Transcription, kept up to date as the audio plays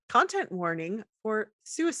Content warning for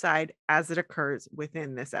suicide as it occurs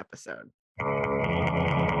within this episode.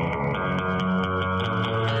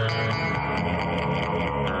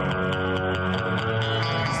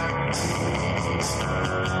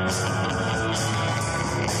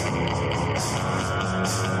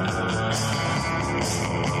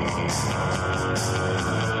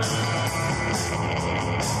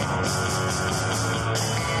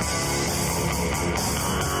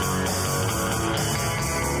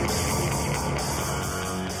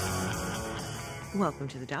 Welcome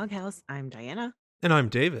to the Doghouse. I'm Diana. And I'm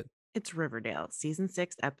David. It's Riverdale, Season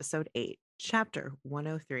 6, Episode 8, Chapter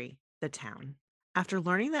 103, The Town. After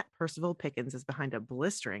learning that Percival Pickens is behind a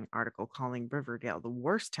blistering article calling Riverdale the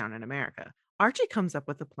worst town in America, Archie comes up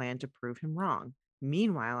with a plan to prove him wrong.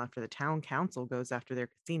 Meanwhile, after the town council goes after their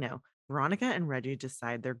casino, Veronica and Reggie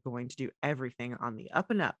decide they're going to do everything on the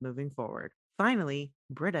up and up moving forward. Finally,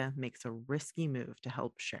 Britta makes a risky move to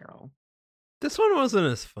help Cheryl. This one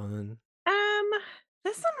wasn't as fun.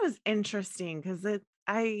 This one was interesting because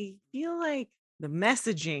I feel like the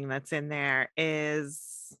messaging that's in there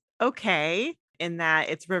is okay in that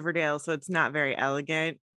it's Riverdale, so it's not very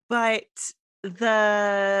elegant, but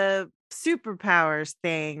the superpowers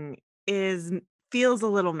thing feels a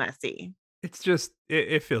little messy. It's just,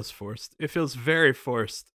 it feels forced. It feels very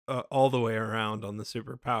forced all the way around on the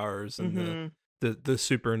superpowers and the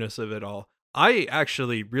superness of it all. I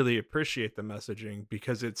actually really appreciate the messaging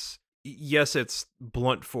because it's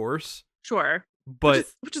blunt force. Sure. But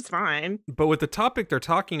which is fine. But with the topic they're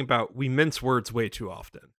talking about, we mince words way too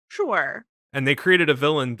often. Sure. And they created a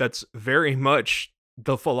villain that's very much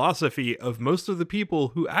the philosophy of most of the people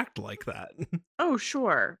who act like that. Oh,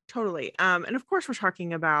 sure. Totally. And of course we're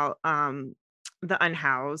talking about the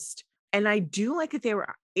Unhoused. And I do like that they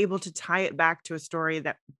were able to tie it back to a story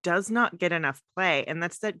that does not get enough play. And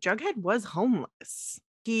that's that Jughead was homeless.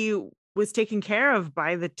 He was taken care of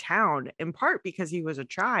by the town in part because he was a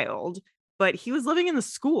child, but he was living in the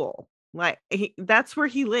school. That's where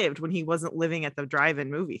he lived when he wasn't living at the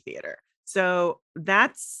drive-in movie theater. So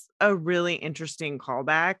that's a really interesting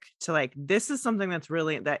callback to this is something that's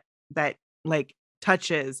really that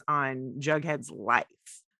touches on Jughead's life.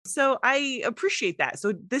 So I appreciate that.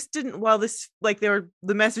 So this didn't,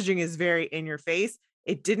 the messaging is very in your face.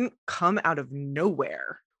 It didn't come out of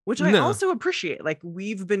nowhere, which I also appreciate.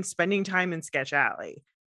 We've been spending time in Sketch Alley,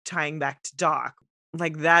 tying back to Doc,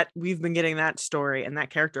 that we've been getting that story and that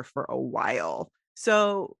character for a while.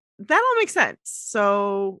 So that all makes sense.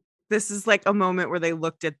 So this is a moment where they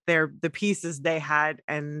looked at the pieces they had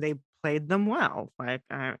and they played them well.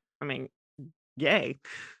 I mean, yay.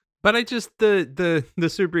 But I just, the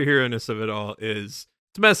superhero-ness of it all is,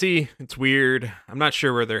 it's messy, it's weird, I'm not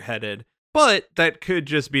sure where they're headed, but that could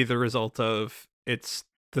just be the result of, it's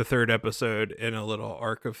the third episode in a little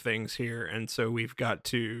arc of things here, and so we've got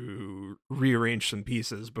to rearrange some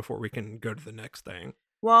pieces before we can go to the next thing.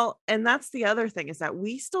 Well, and that's the other thing, is that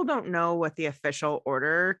we still don't know what the official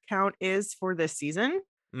order count is for this season.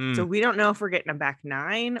 So we don't know if we're getting a back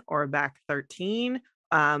 9 or a back 13.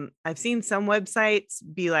 I've seen some websites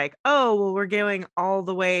be like, oh, well, we're going all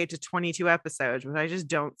the way to 22 episodes, but I just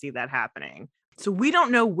don't see that happening. So we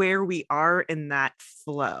don't know where we are in that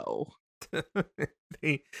flow.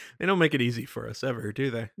 They don't make it easy for us ever,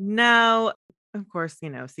 do they? No. Of course,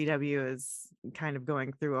 CW is kind of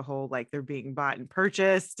going through a whole, they're being bought and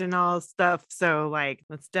purchased and all stuff. So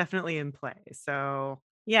that's definitely in play. So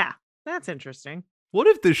yeah, that's interesting. What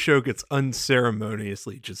if this show gets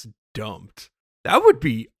unceremoniously just dumped? That would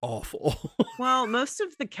be awful. Well, most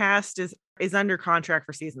of the cast is under contract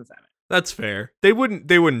for season 7. That's fair. They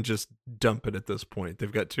wouldn't just dump it at this point.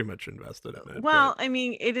 They've got too much invested in it. Well, I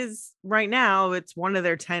mean, it is right now. It's one of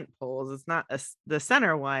their tent poles. It's not the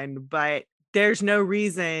center one, but there's no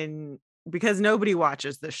reason, because nobody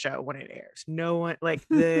watches the show when it airs. No one,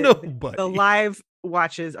 the live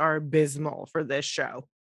watches are abysmal for this show.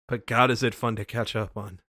 But God, is it fun to catch up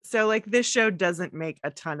on. So this show doesn't make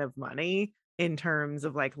a ton of money in terms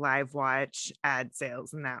of live watch ad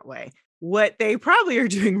sales in that way. What they probably are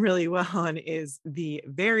doing really well on is the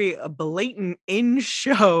very blatant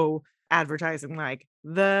in-show advertising, like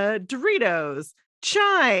the Doritos,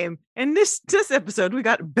 Chime, and this episode we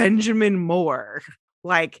got Benjamin Moore,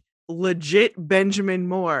 legit Benjamin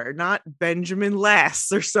Moore, not Benjamin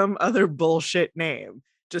Less or some other bullshit name,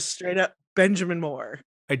 just straight up Benjamin Moore.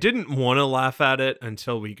 I didn't want to laugh at it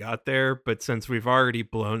until we got there, but since we've already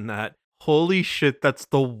blown that, holy shit, that's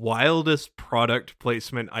the wildest product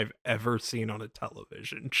placement I've ever seen on a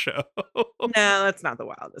television show. No, that's not the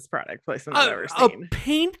wildest product placement I've ever seen. A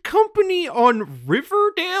paint company on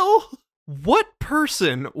Riverdale? What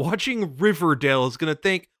person watching Riverdale is going to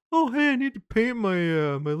think, Oh, hey, I need to paint my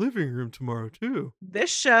living room tomorrow too. This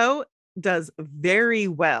show does very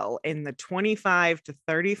well in the 25 to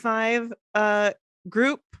 35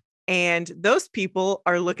 group, and those people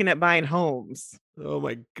are looking at buying homes. Oh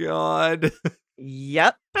my god.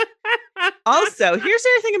 Yep. Also, here's the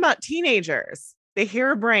other thing about teenagers. They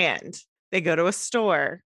hear a brand, they go to a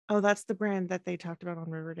store. Oh, that's the brand that they talked about on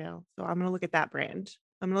Riverdale. So I'm going to look at that brand.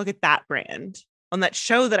 I'm going to look at that brand. On that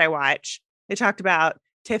show that I watch, they talked about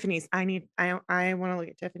Tiffany's. I want to look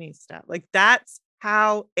at Tiffany's stuff. Like, that's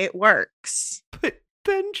how it works. But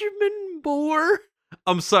Benjamin Moore?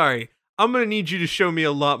 I'm sorry. I'm going to need you to show me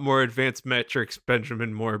a lot more advanced metrics,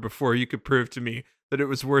 Benjamin Moore, before you could prove to me that it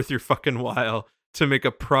was worth your fucking while to make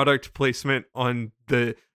a product placement on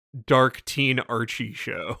the dark teen Archie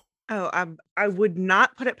show. Oh, I would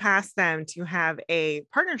not put it past them to have a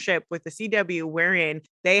partnership with the CW wherein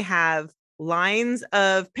they have lines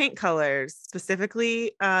of paint colors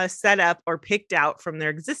specifically set up or picked out from their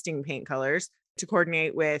existing paint colors to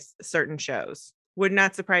coordinate with certain shows. Would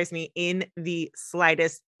not surprise me in the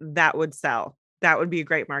slightest. That would sell. That would be a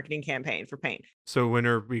great marketing campaign for paint. So when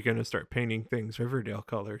are we going to start painting things Riverdale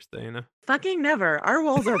colors, Dana? Fucking never. Our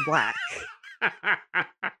walls are black.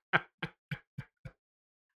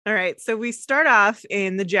 All right, so we start off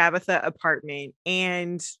in the Jabitha apartment,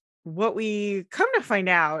 and what we come to find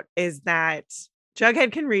out is that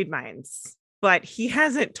Jughead can read minds, but he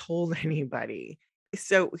hasn't told anybody.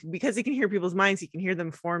 So because he can hear people's minds, he can hear them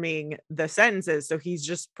forming the sentences, so he's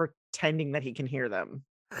just pretending that he can hear them.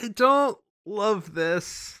 I don't love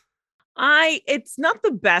this. It's not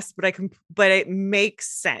the best, but it makes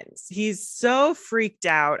sense. He's so freaked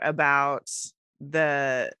out about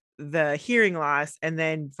the hearing loss, and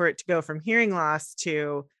then for it to go from hearing loss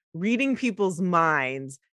to reading people's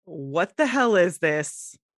minds. What the hell is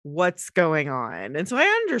this? What's going on? And so I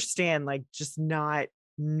understand, like, just not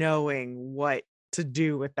knowing what to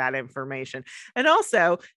do with that information. And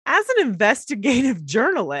also, as an investigative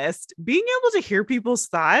journalist, being able to hear people's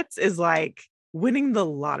thoughts is like winning the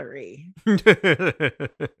lottery. So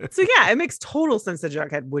yeah, it makes total sense that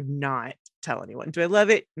Jughead would not tell anyone. Do I love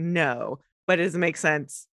it? No. But does it make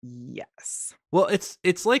sense? Yes. Well,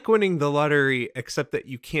 it's like winning the lottery, except that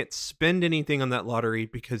you can't spend anything on that lottery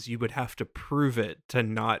because you would have to prove it to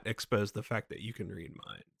not expose the fact that you can read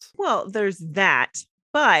minds. Well, there's that.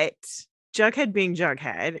 But Jughead being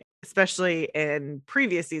Jughead, especially in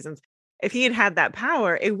previous seasons, if he had had that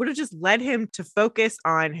power, it would have just led him to focus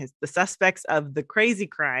on the suspects of the crazy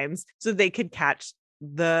crimes so they could catch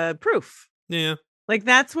the proof. Yeah. Like,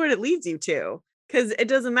 that's what it leads you to. Because it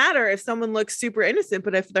doesn't matter if someone looks super innocent,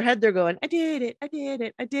 but if their head they're going, I did it, I did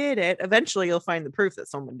it, I did it. Eventually you'll find the proof that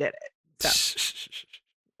someone did it. So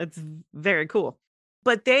it's very cool.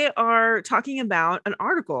 But they are talking about an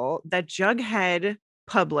article that Jughead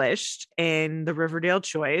published in the Riverdale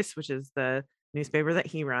Choice, which is the newspaper that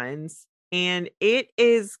he runs. And it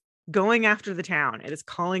is going after the town. It is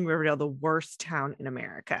calling Riverdale the worst town in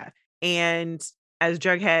America. And as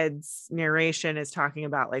Jughead's narration is talking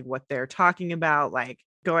about, like, what they're talking about, like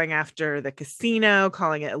going after the casino,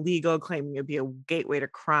 calling it illegal, claiming it'd be a gateway to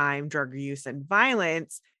crime, drug use, and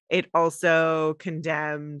violence. It also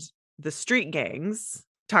condemned the street gangs,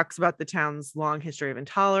 talks about the town's long history of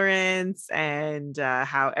intolerance and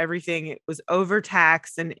how everything was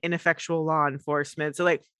overtaxed and ineffectual law enforcement. So,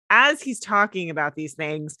 like, as he's talking about these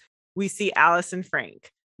things, we see Alice and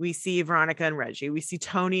Frank. We see Veronica and Reggie. We see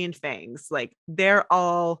Tony and Fangs. Like, they're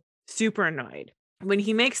all super annoyed. When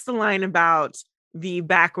he makes the line about the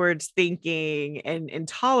backwards thinking and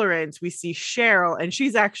intolerance, we see Cheryl, and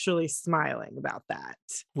she's actually smiling about that.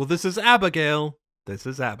 Well, this is Abigail. This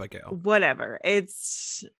is Abigail. Whatever.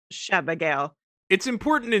 It's Shabigail. It's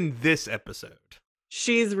important in this episode.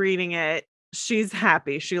 She's reading it. She's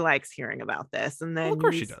happy. She likes hearing about this. And then well, of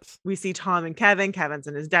course she does. We see Tom and Kevin. Kevin's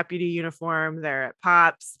in his deputy uniform. They're at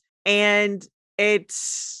Pops. And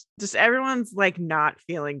it's just everyone's like not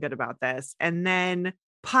feeling good about this. And then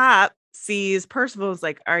Pop sees Percival's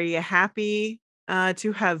like, are you happy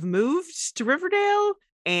to have moved to Riverdale?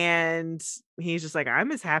 And he's just like,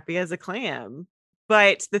 I'm as happy as a clam.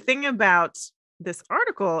 But the thing about this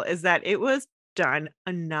article is that it was done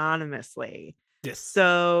anonymously. Yes.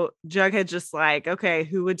 So Jughead just like, okay,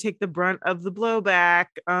 who would take the brunt of the blowback?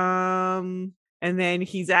 And then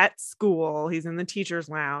he's at school. He's in the teacher's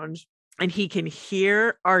lounge and he can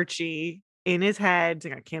hear Archie in his head.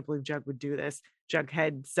 Like, I can't believe Jug would do this.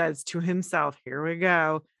 Jughead says to himself, here we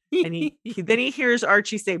go. And then he hears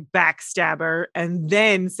Archie say backstabber and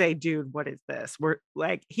then say, dude, what is this? We're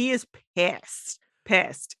like, he is pissed.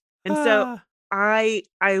 And so I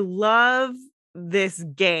love this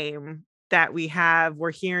game that we have,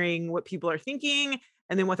 we're hearing what people are thinking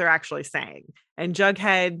and then what they're actually saying. And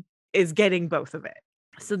Jughead is getting both of it.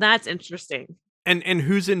 So that's interesting. And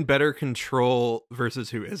who's in better control versus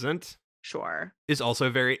who isn't Sure. is also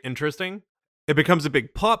very interesting. It becomes a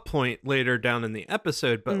big plot point later down in the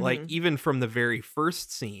episode, but like even from the very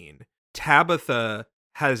first scene, Tabitha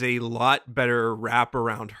has a lot better wrap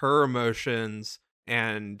around her emotions,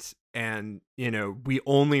 and you know, we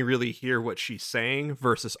only really hear what she's saying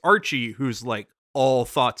versus Archie, who's like all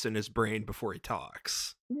thoughts in his brain before he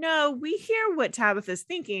talks. No, we hear what Tabitha's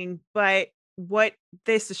thinking, but what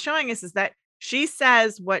this is showing us is that she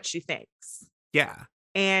says what she thinks. Yeah.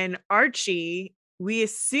 And Archie, we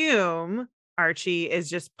assume Archie is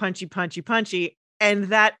just punchy, punchy, punchy. And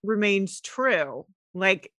that remains true.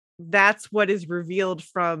 Like, that's what is revealed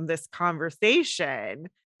from this conversation.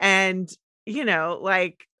 And, you know,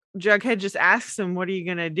 like Jughead just asks him, what are you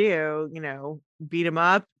going to do? You know, beat him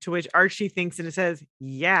up? To which Archie thinks and it says,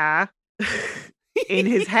 yeah, in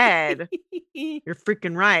his head. You're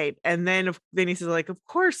freaking right. And then he says, like, of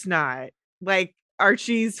course not. Like,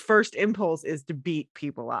 Archie's first impulse is to beat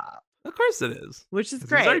people up. Of course it is. Which is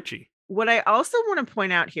great. Archie. What I also want to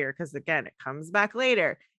point out here, because again, it comes back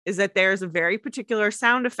later, is that there's a very particular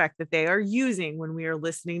sound effect that they are using when we are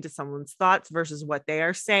listening to someone's thoughts versus what they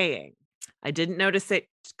are saying. I didn't notice it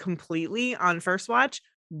completely on first watch,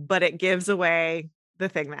 but it gives away the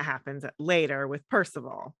thing that happens later with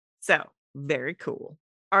Percival. So very cool.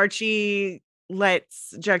 Archie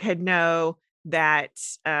lets Jughead know that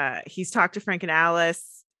he's talked to Frank and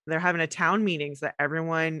Alice. They're having a town meeting so that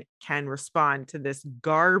everyone can respond to this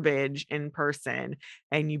garbage in person,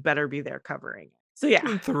 and you better be there covering it. So yeah.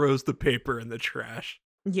 And throws the paper in the trash.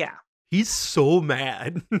 Yeah. He's so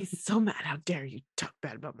mad. He's so mad. How dare you talk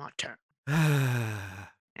bad about my town?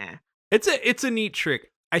 Yeah. It's a neat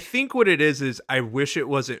trick. I think what it is I wish it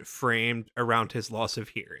wasn't framed around his loss of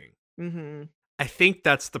hearing. Mm-hmm. I think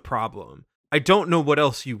that's the problem. I don't know what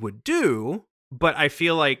else you would do, but I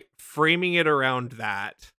feel like framing it around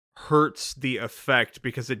that hurts the effect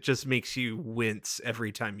because it just makes you wince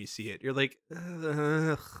every time you see it. You're like,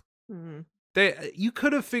 ugh. Mm-hmm. You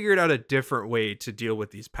could have figured out a different way to deal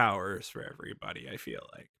with these powers for everybody, I feel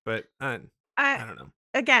like. But I don't know.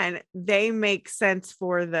 Again, they make sense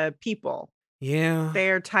for the people. Yeah.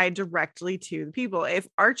 They're tied directly to the people. If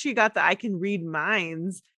Archie got the I can read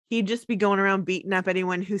minds, he'd just be going around beating up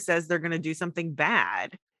anyone who says they're going to do something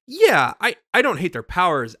bad. Yeah, I don't hate their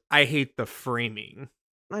powers. I hate the framing.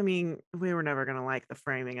 I mean, we were never going to like the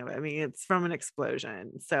framing of it. I mean, it's from an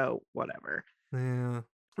explosion, so whatever. Yeah.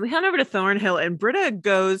 We head over to Thornhill, and Britta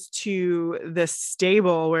goes to the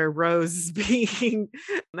stable where Rose is being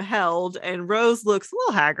held, and Rose looks a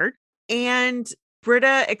little haggard. And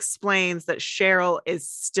Britta explains that Cheryl is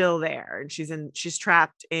still there, and she's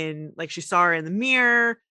trapped in, like, she saw her in the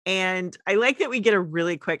mirror. And I like that we get a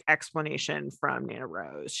really quick explanation from Nana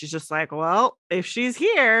Rose. She's just like, well, if she's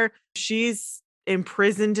here, she's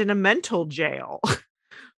imprisoned in a mental jail.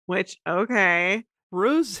 Which, okay.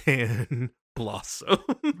 Roseanne Blossom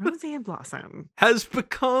has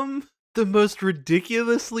become the most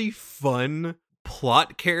ridiculously fun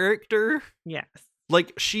plot character. Yes.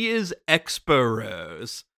 Like, she is Expo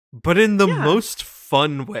Rose, but in the most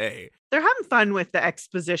fun way. They're having fun with the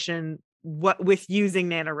exposition with using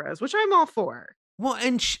Nana Rose, which I'm all for. Well,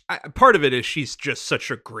 and part of it is she's just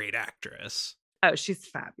such a great actress. Oh, she's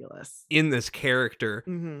fabulous in this character.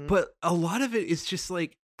 Mm-hmm. But a lot of it is just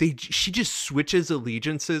like she just switches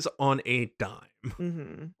allegiances on a dime.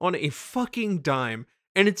 Mm-hmm. On a fucking dime.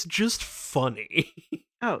 And it's just funny.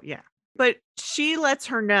 Oh, yeah. But she lets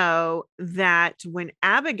her know that when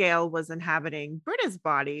Abigail was inhabiting Britta's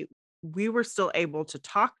body, we were still able to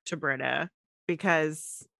talk to Britta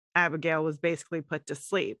because Abigail was basically put to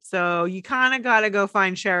sleep. So you kind of got to go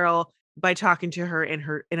find Cheryl by talking to her in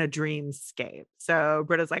a dreamscape. So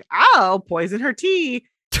Britta's like, I'll poison her tea.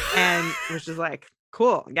 And which is like,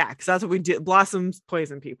 cool. Yeah, because that's what we do. Blossoms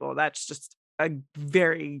poison people. That's just a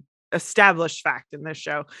very established fact in this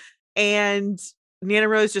show. And Nana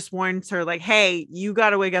Rose just warns her, like, hey, you got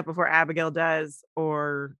to wake up before Abigail does,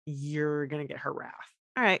 or you're going to get her wrath.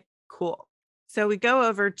 All right, cool. So we go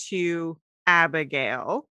over to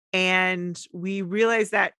Abigail, and we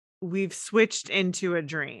realize that we've switched into a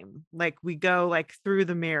dream. Like, we go like through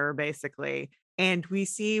the mirror basically, and we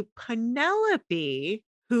see Penelope,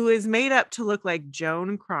 who is made up to look like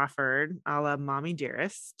Joan Crawford, a la Mommy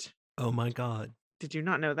Dearest. Oh my God. Did you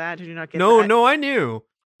not know that? Did you not get that? No, I knew.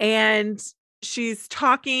 And she's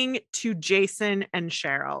talking to Jason and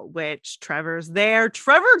Cheryl, which Trevor's there.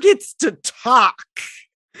 Trevor gets to talk.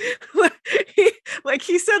 Like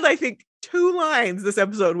he said, I think 2 lines this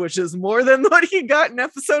episode, which is more than what he got in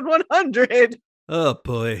episode 100. Oh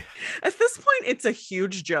boy. At this point, it's a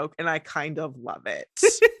huge joke, and I kind of love it.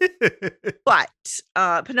 But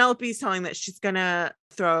Penelope's telling that she's gonna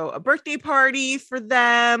throw a birthday party for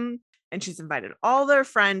them, and she's invited all their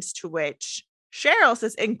friends, to which Cheryl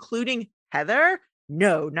says, including Heather,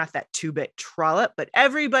 no, not that 2-bit trollop, but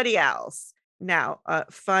everybody else. Now, a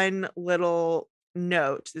fun little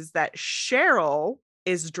note is that Cheryl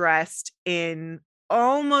is dressed in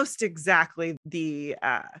almost exactly the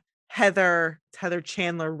Heather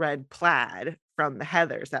Chandler red plaid from the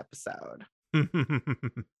Heathers episode.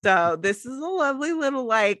 So this is a lovely little,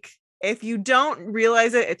 like, if you don't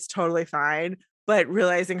realize it, it's totally fine. But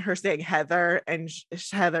realizing her saying Heather and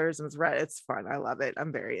Heather's is red, it's fun. I love it.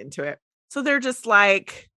 I'm very into it. So they're just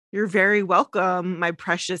like, you're very welcome, my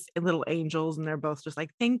precious little angels. And they're both just like,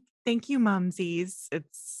 thank you, mumsies.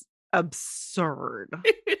 It's absurd.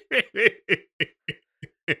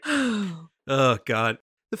 Oh, God.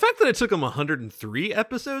 The fact that it took them 103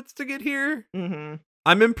 episodes to get here, Mm-hmm.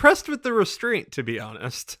 I'm impressed with the restraint, to be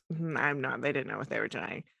honest. I'm not. They didn't know what they were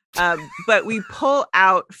doing. But we pull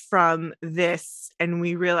out from this and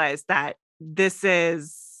we realize that this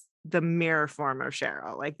is the mirror form of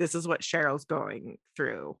Cheryl. Like, this is what Cheryl's going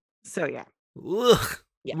through. So, yeah. Ugh.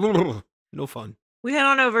 Yeah. No fun. We head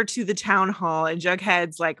on over to the town hall, and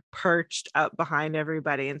Jughead's like perched up behind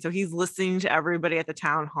everybody. And so he's listening to everybody at the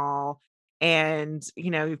town hall. And,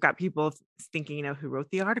 you've got people thinking, who wrote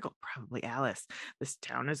the article? Probably Alice. This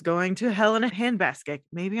town is going to hell in a handbasket.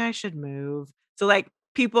 Maybe I should move. So, like,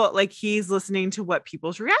 people, like, he's listening to what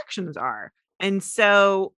people's reactions are. And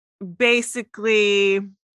so basically,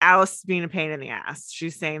 Alice is being a pain in the ass.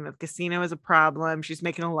 She's saying that the casino is a problem. She's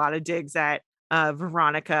making a lot of digs at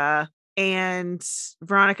Veronica. And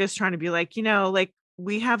Veronica's trying to be like, like,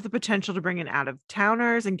 we have the potential to bring in out of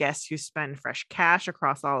towners and guests who spend fresh cash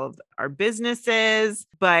across all of our businesses.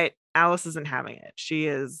 But Alice isn't having it. She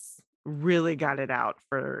is really got it out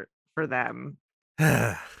for them.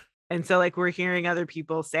 And so, like, we're hearing other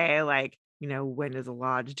people say, like, when does a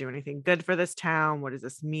lodge do anything good for this town? What does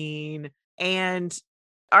this mean? And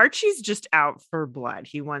Archie's just out for blood.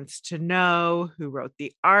 He wants to know who wrote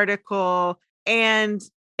the article, and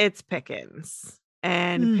it's Pickens.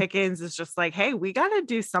 And Pickens is just like, hey, we got to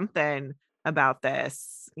do something about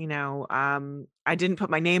this. I didn't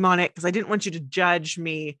put my name on it because I didn't want you to judge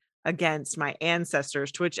me against my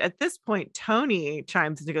ancestors, to which at this point, Tony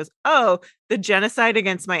chimes in and goes, oh, the genocide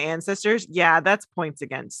against my ancestors? Yeah, that's points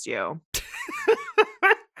against you.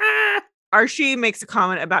 Archie makes a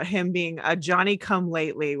comment about him being a Johnny come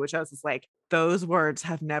lately, which I was just like, those words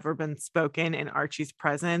have never been spoken in Archie's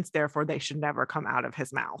presence. Therefore, they should never come out of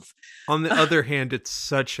his mouth. On the other hand, it's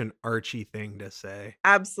such an Archie thing to say.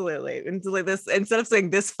 Absolutely. And so, like, this, instead of saying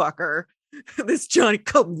this fucker, this Johnny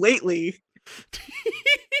come lately.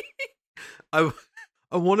 I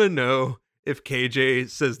want to know if KJ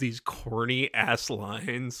says these corny ass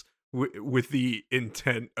lines with the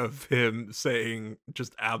intent of him saying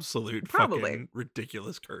just absolute fucking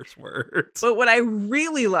ridiculous curse words. But what I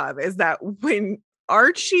really love is that when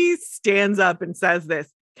Archie stands up and says this,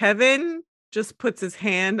 Kevin just puts his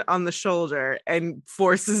hand on the shoulder and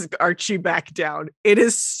forces Archie back down. It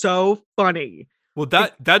is so funny. Well,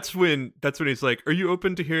 that's when he's like, are you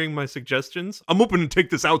open to hearing my suggestions? I'm open to take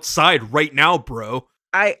this outside right now, bro.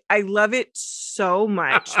 I love it so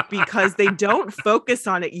much because they don't focus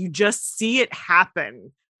on it. You just see it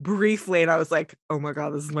happen briefly. And I was like, oh my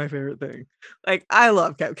God, this is my favorite thing. Like, I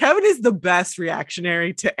love Kevin. Kevin is the best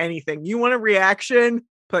reactionary to anything. You want a reaction?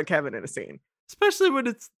 Put Kevin in a scene. Especially when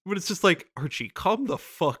it's just like, Archie, calm the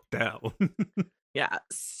fuck down. Yeah.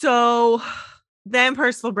 So then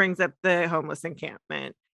Percival brings up the homeless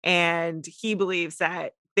encampment, and he believes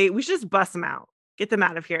that we should just bust them out. Get them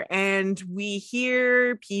out of here. And we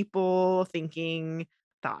hear people thinking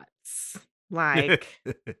thoughts like,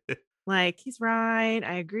 he's right.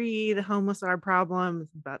 I agree. The homeless are a problem.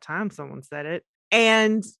 It's about time someone said it.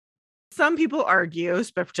 And some people argue,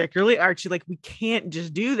 particularly Archie, like, we can't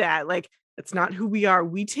just do that. Like, that's not who we are.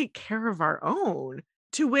 We take care of our own.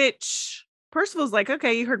 To which Percival's like,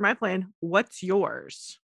 okay, you heard my plan. What's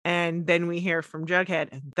yours? And then we hear from Jughead,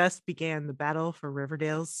 and thus began the battle for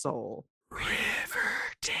Riverdale's soul.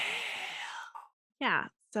 Riverdale. Yeah.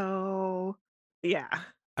 So, yeah.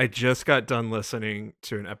 I just got done listening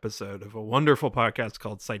to an episode of a wonderful podcast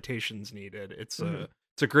called Citations Needed. It's a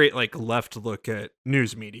great, like, left look at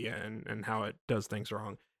news media and how it does things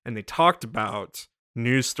wrong. And they talked about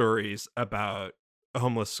news stories about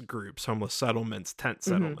homeless groups, homeless settlements, tent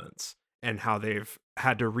settlements, and how they've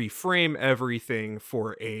had to reframe everything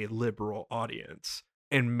for a liberal audience.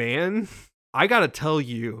 And man, I gotta tell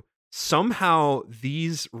you, somehow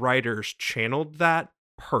these writers channeled that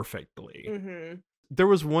perfectly. Mm-hmm. There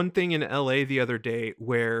was one thing in LA the other day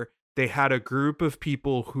where they had a group of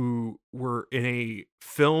people who were in a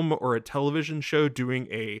film or a television show doing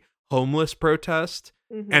a homeless protest.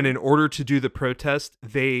 And Mm-hmm. in order to do the protest,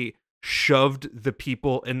 they shoved the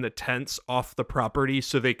people in the tents off the property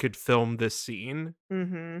so they could film this scene.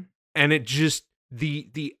 Mm-hmm. And it just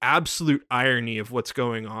the absolute irony of what's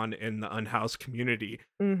going on in the unhoused community.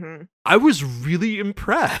 Mm-hmm. I was really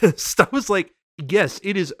impressed. I was like, yes,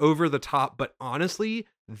 it is over the top, but honestly,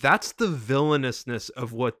 that's the villainousness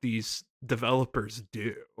of what these developers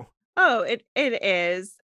do. Oh, it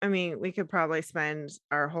is. I mean, we could probably spend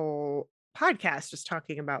our whole podcast just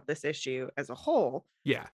talking about this issue as a whole.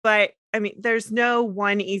 Yeah. But I mean, there's no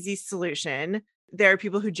one easy solution. There are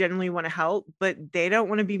people who genuinely want to help, but they don't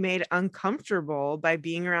want to be made uncomfortable by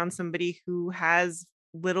being around somebody who has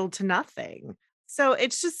little to nothing. So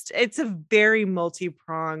it's a very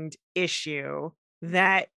multi-pronged issue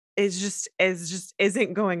that is just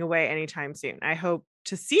isn't going away anytime soon. I hope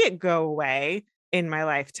to see it go away in my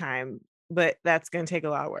lifetime, but that's going to take a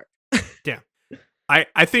lot of work. Yeah.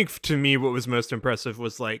 I think to me what was most impressive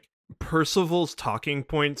was like Percival's talking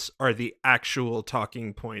points are the actual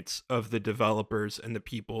talking points of the developers and the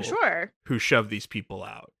people Sure. who shove these people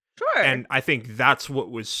out. Sure. And I think that's what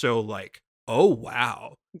was so like, oh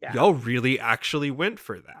wow, Yeah. y'all really actually went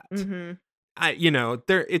for that. Mm-hmm.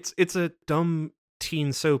 It's a dumb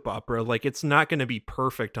teen soap opera. Like it's not going to be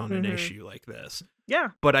perfect on an Mhm. issue like this.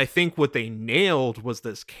 Yeah. But I think what they nailed was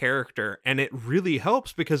this character, and it really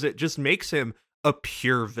helps because it just makes him a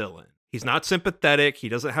pure villain. He's not sympathetic. He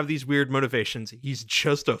doesn't have these weird motivations. He's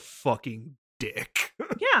just a fucking dick.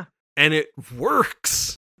 Yeah. And it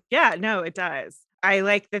works. Yeah. No, it does. I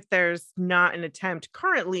like that there's not an attempt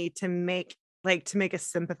currently to make us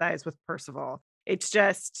sympathize with Percival. It's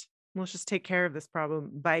just, let's just take care of this problem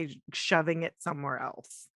by shoving it somewhere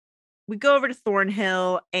else. We go over to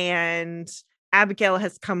Thornhill, and Abigail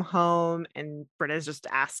has come home, and Britta's just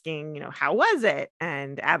asking, how was it?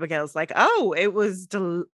 And Abigail's like, oh, it was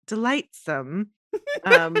delightsome.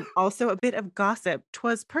 Also a bit of gossip.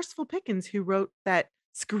 'Twas Percival Pickens who wrote that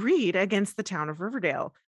screed against the town of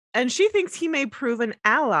Riverdale. And she thinks he may prove an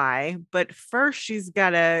ally, but first she's got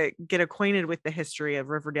to get acquainted with the history of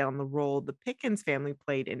Riverdale and the role the Pickens family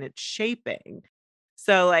played in its shaping.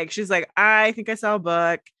 So, like, she's like, I think I saw a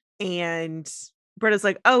book. And Britta's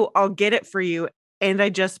like, oh, I'll get it for you. And I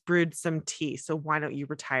just brewed some tea. So why don't you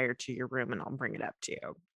retire to your room and I'll bring it up to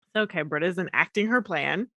you? Okay, Britta's enacting her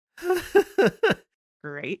plan.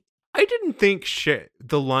 Great. I didn't think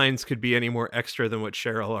the lines could be any more extra than what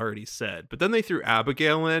Cheryl already said. But then they threw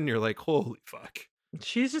Abigail in. You're like, holy fuck.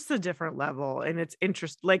 She's just a different level. And it's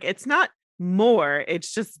interesting. Like, it's not more,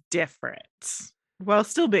 it's just different while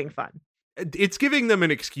still being fun. It's giving them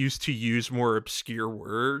an excuse to use more obscure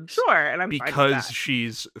words. Sure. And I'm fine with because that.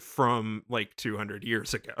 she's from like 200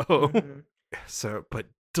 years ago. Mhm. So, but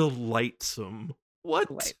delightsome. What?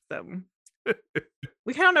 Delightsome.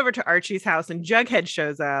 We head on over to Archie's house, and Jughead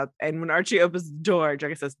shows up. And when Archie opens the door,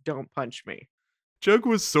 Jughead says, "Don't punch me." Jug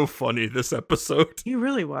was so funny this episode. He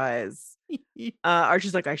really was.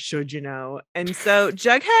 Archie's like, I should, And so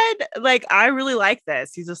Jughead, like, I really like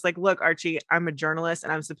this. He's just like, look, Archie, I'm a journalist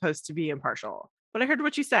and I'm supposed to be impartial. But I heard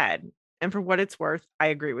what you said. And for what it's worth, I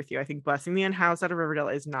agree with you. I think busing the unhoused out of Riverdale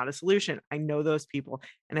is not a solution. I know those people.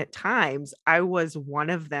 And at times I was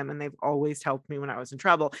one of them, and they've always helped me when I was in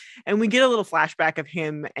trouble. And we get a little flashback of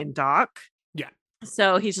him and Doc. Yeah.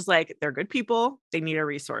 So he's just like, they're good people. They need our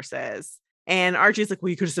resources. And Archie's like,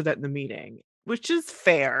 well, you could have said that in the meeting, which is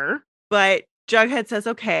fair. But Jughead says,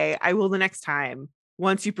 okay, I will the next time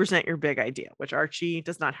once you present your big idea, which Archie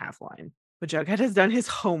does not have one. But Jughead has done his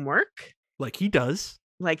homework. Like he does.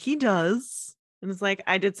 And it's like,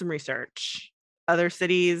 I did some research. Other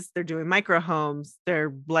cities, they're doing micro homes.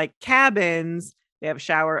 They're like cabins. They have a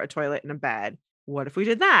shower, a toilet, and a bed. What if we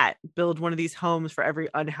did that? Build one of these homes for every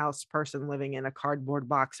unhoused person living in a cardboard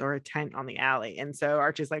box or a tent on the alley. And so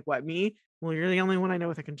Archie's like, what, me? Well, you're the only one I know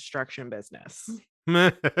with a construction business.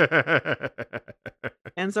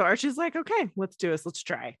 And so Archie's like, okay, let's do this. Let's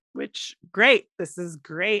try. Which, great. This is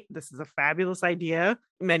great. This is a fabulous idea.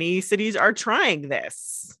 Many cities are trying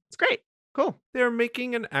this. It's great. Cool. They're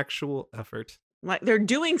making an actual effort. Like, they're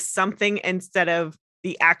doing something instead of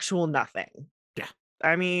the actual nothing. Yeah.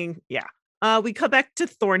 I mean, yeah. We come back to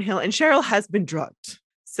Thornhill, and Cheryl has been drugged.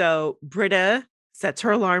 So Britta sets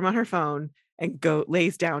her alarm on her phone and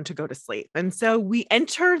lays down to go to sleep. And so we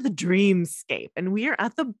enter the dreamscape, and we are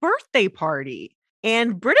at the birthday party.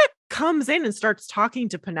 And Britta comes in and starts talking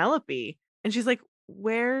to Penelope. And she's like,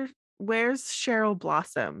 where where's Cheryl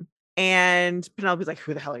Blossom? And Penelope's like,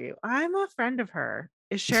 who the hell are you? I'm a friend of her.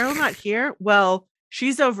 Is Cheryl not here? Well,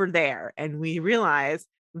 she's over there. And we realize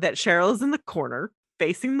that Cheryl is in the corner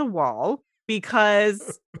facing the wall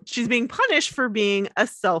because she's being punished for being a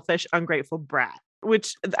selfish, ungrateful brat.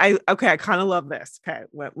 Which I kind of love this. Okay,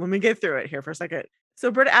 let me get through it here for a second.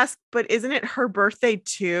 So Britta asks, but isn't it her birthday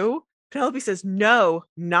too? Penelope says, no,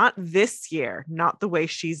 not this year. Not the way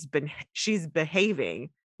she's behaving.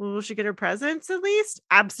 Well, will she get her presents at least?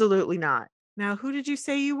 Absolutely not. Now, who did you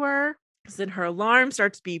say you were? Because then her alarm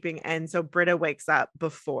starts beeping, and so Britta wakes up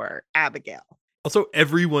before Abigail. Also,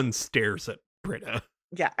 everyone stares at Britta.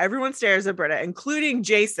 Yeah, everyone stares at Britta, including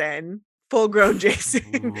Jason. Full-grown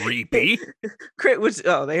Jason. Creepy. Which,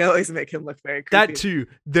 they always make him look very creepy. That too.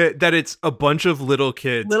 That it's a bunch of little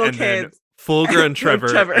kids. Then full-grown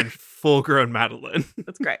Trevor and full-grown Madeline.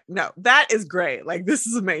 That's great. No, that is great. Like, this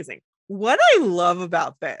is amazing. What I love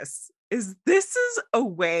about this is a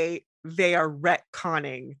way they are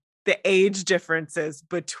retconning the age differences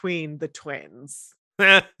between the twins.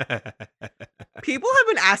 People have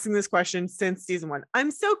been asking this question since season 1. I'm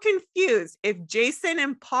so confused. If Jason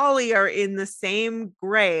and Polly are in the same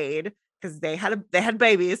grade, because they had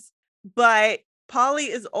babies, but Polly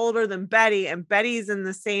is older than Betty, and Betty's in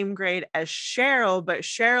the same grade as Cheryl, but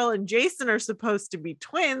Cheryl and Jason are supposed to be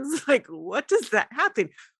twins. Like, what does that happen?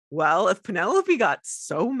 Well, if Penelope got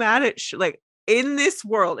so mad at in this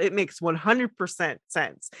world, it makes 100%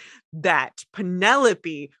 sense that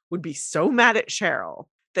Penelope would be so mad at Cheryl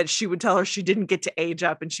that she would tell her she didn't get to age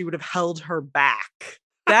up and she would have held her back.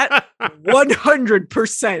 That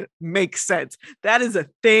 100% makes sense. That is a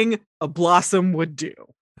thing a Blossom would do.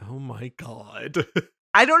 Oh my God.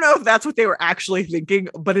 I don't know if that's what they were actually thinking,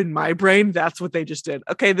 but in my brain, that's what they just did.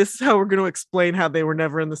 Okay, this is how we're going to explain how they were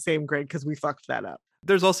never in the same grade because we fucked that up.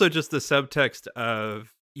 There's also just the subtext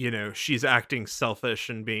of, she's acting selfish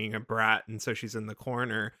and being a brat, and so she's in the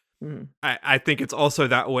corner. Mm. I think it's also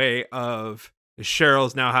that way of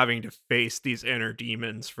Cheryl's now having to face these inner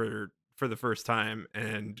demons for the first time,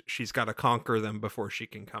 and she's got to conquer them before she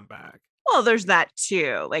can come back. Well, there's that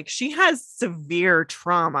too. Like, she has severe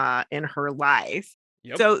trauma in her life.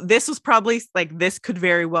 Yep. So this was probably this could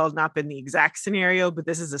very well not been the exact scenario, but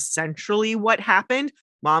this is essentially what happened.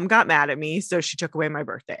 Mom got mad at me, so she took away my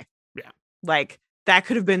birthday. Yeah. That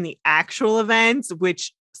could have been the actual event,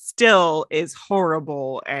 which still is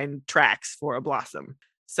horrible and tracks for a Blossom.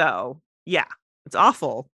 So yeah, it's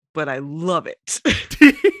awful, but I love it.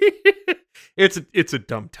 It's a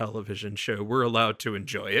dumb television show. We're allowed to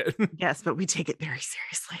enjoy it. Yes, but we take it very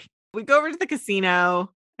seriously. We go over to the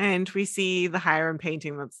casino and we see the Hiram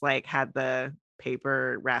painting that's had the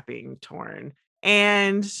paper wrapping torn.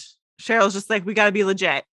 And Cheryl's just we got to be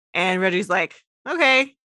legit. And Reggie's like,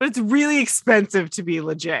 okay, but it's really expensive to be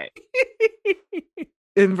legit.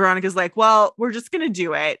 And Veronica's like, well, we're just going to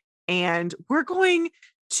do it. And we're going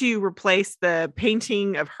to replace the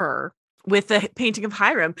painting of her with the painting of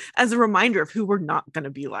Hiram as a reminder of who we're not going to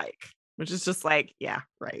be like, which is just yeah,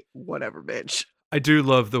 right. Whatever, bitch. I do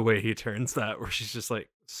love the way he turns that, where she's just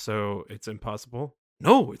so it's impossible.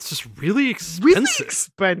 No, it's just really expensive. Really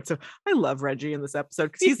expensive. I love Reggie in this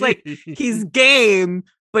episode because he's he's game,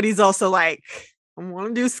 but he's also I want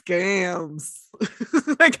to do scams.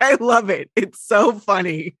 I love it. It's so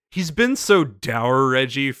funny. He's been so dour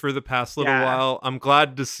Reggie for the past little while. I'm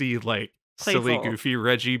glad to see silly, goofy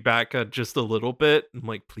Reggie back just a little bit.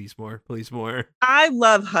 I'm please more, please more. I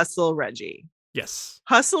love Hustle Reggie. Yes.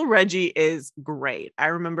 Hustle Reggie is great. I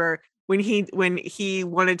remember when he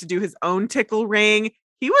wanted to do his own tickle ring,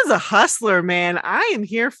 he was a hustler, man. I am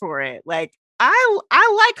here for it. I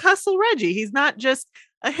like Hustle Reggie. He's not just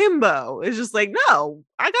a himbo. It's just no,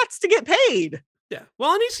 I got to get paid. Yeah.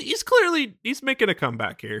 Well, and he's clearly making a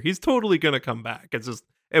comeback here. He's totally gonna come back. It's just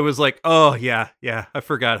it was oh yeah, I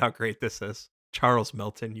forgot how great this is. Charles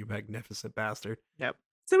Melton, you magnificent bastard. Yep.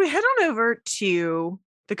 So we head on over to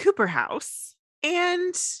the Cooper house,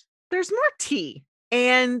 and there's more tea.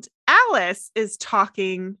 And Alice is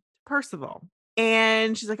talking to Percival.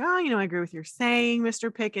 And she's like, oh, I agree with your saying,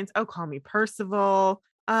 Mr. Pickens. Oh, call me Percival.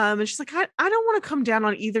 And she's like, I don't want to come down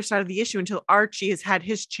on either side of the issue until Archie has had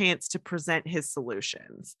his chance to present his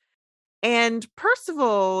solutions. And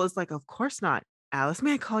Percival is like, of course not. Alice,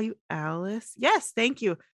 may I call you Alice? Yes, thank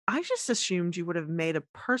you. I just assumed you would have made a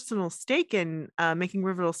personal stake in making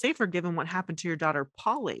Riverdale safer given what happened to your daughter,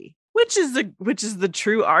 Polly, which is the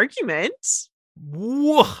true argument.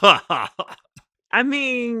 I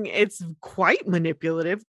mean, it's quite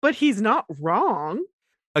manipulative, but he's not wrong.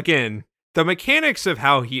 Again, the mechanics of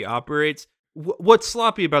how he operates what's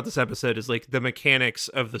sloppy about this episode is like the mechanics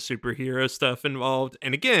of the superhero stuff involved.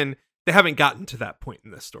 And again, they haven't gotten to that point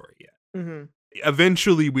in this story yet. Mm-hmm.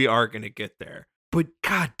 Eventually we are going to get there. But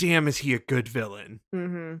god damn, is he a good villain?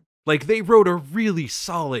 Mm-hmm. Like, they wrote a really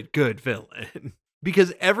solid good villain.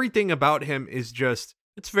 Because everything about him is just,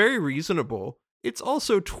 it's very reasonable. It's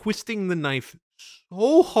also twisting the knife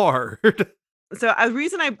so hard. So a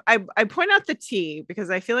reason I point out the tea,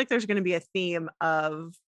 because I feel like there's going to be a theme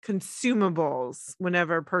of consumables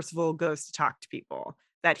whenever Percival goes to talk to people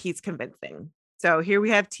that he's convincing. So here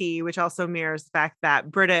we have tea, which also mirrors the fact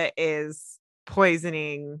that Britta is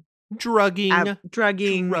poisoning, drugging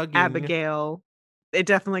Abigail. It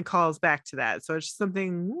definitely calls back to that. So it's just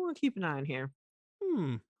something we'll keep an eye on here.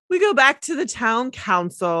 We go back to the town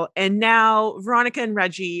council, and now Veronica and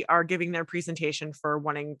Reggie are giving their presentation for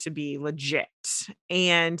wanting to be legit.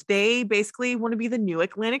 And they basically want to be the new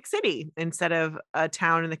Atlantic City. Instead of a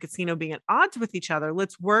town and the casino being at odds with each other,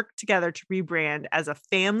 let's work together to rebrand as a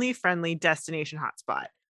family-friendly destination hotspot.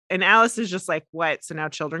 And Alice is just like, what? So now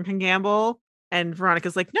children can gamble? And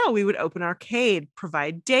Veronica's like, no, we would open arcade,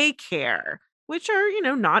 provide daycare, which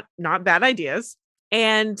are, not bad ideas.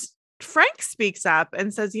 And Frank speaks up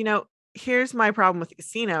and says, here's my problem with the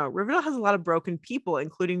casino. Riverdale has a lot of broken people,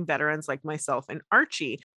 including veterans like myself and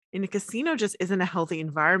Archie. And the casino just isn't a healthy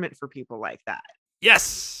environment for people like that.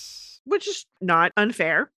 Yes. Which is not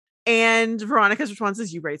unfair. And Veronica's response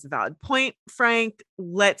is, you raise a valid point, Frank.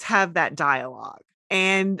 Let's have that dialogue.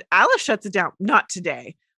 And Alice shuts it down. Not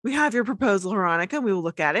today. We have your proposal, Veronica. We will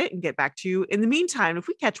look at it and get back to you. In the meantime, if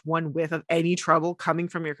we catch one whiff of any trouble coming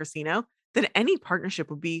from your casino, then any partnership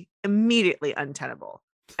would be immediately untenable.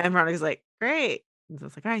 And Veronica's like, great. And so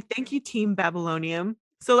it's like, all right, thank you, Team Babylonium.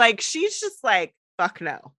 So like, she's just like, fuck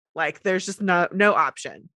no. Like, there's just no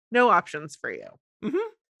option. No options for you. Mm-hmm.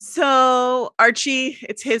 So Archie,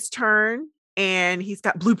 it's his turn, and he's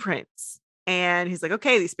got blueprints. And he's like,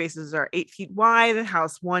 okay, these spaces are 8 feet wide,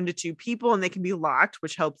 house 1 to 2 people, and they can be locked,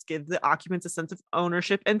 which helps give the occupants a sense of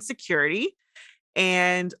ownership and security.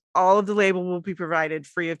 And all of the labor will be provided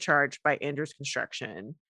free of charge by Andrews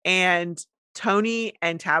Construction. And Tony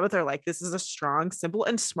and Tabitha are like, this is a strong, simple,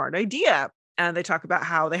 and smart idea. And they talk about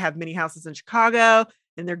how they have many houses in Chicago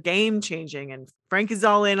and they're game changing. And Frank is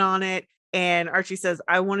all in on it. And Archie says,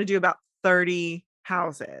 I want to do about 30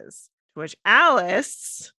 houses. To which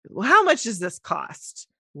Alice, well, how much does this cost?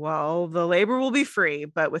 Well, the labor will be free,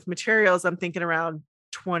 but with materials, I'm thinking around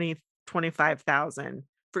 25,000.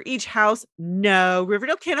 For each house, no,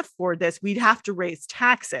 Riverdale can't afford this. We'd have to raise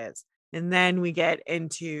taxes. And then we get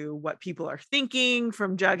into what people are thinking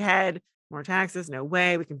from Jughead. More taxes? No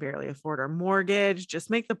way. We can barely afford our mortgage. Just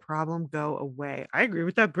make the problem go away. I agree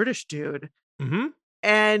with that British dude. Mm-hmm.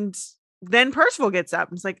 And then Percival gets up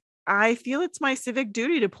and is like, I feel it's my civic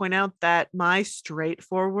duty to point out that my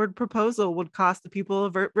straightforward proposal would cost the people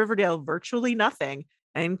of Riverdale virtually nothing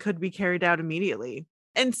and could be carried out immediately.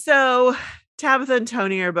 And so Tabitha and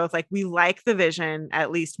Tony are both like, we like the vision,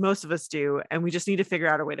 at least most of us do, and we just need to figure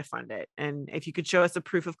out a way to fund it. And if you could show us a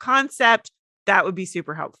proof of concept, that would be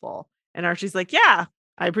super helpful. And Archie's like, yeah,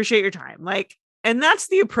 I appreciate your time. Like, and that's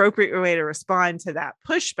the appropriate way to respond to that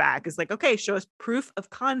pushback is like, okay, show us proof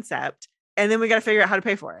of concept, and then we got to figure out how to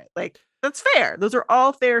pay for it. Like, that's fair. Those are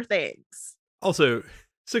all fair things. Also,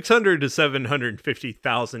 $600,000 to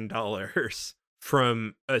 $750,000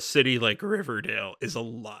 from a city like Riverdale is a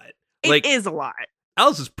lot. It is a lot.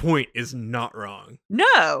 Alice's point is not wrong.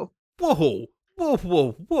 No. Whoa.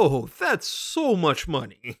 That's so much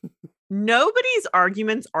money. Nobody's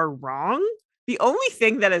arguments are wrong. The only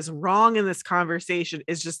thing that is wrong in this conversation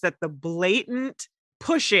is just that the blatant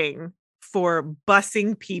pushing for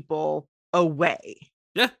busing people away.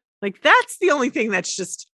 Yeah. Like, that's the only thing that's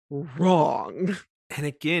just wrong. And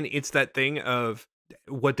again, it's that thing of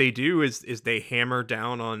what they do is they hammer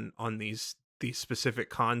down on these specific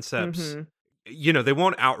concepts. Mm-hmm. They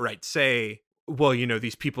won't outright say, well,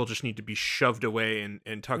 these people just need to be shoved away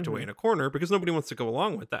and tucked away in a corner, because nobody wants to go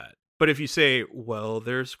along with that. But if you say, well,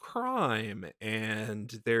 there's crime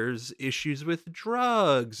and there's issues with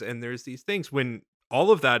drugs and there's these things, when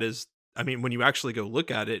all of that is, when you actually go look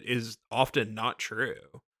at it, is often not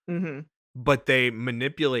true. Mm-hmm. But they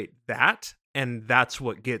manipulate that, and that's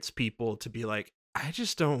what gets people to be like, I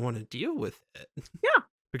just don't want to deal with it. Yeah.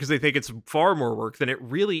 Because they think it's far more work than it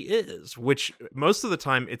really is, which most of the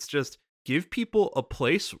time it's just give people a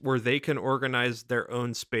place where they can organize their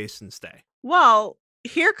own space and stay. Well,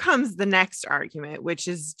 here comes the next argument, which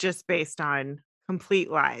is just based on complete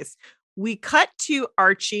lies. We cut to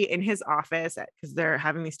Archie in his office because they're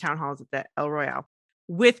having these town halls at the El Royale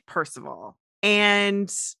with Percival.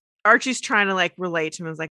 And Archie's trying to like relate to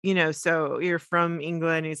him. Is like, so you're from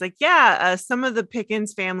England. And he's like, yeah, some of the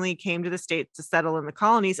Pickens family came to the States to settle in the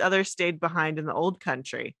colonies. Others stayed behind in the old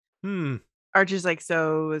country. Archie's like,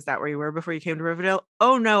 so is that where you were before you came to Riverdale?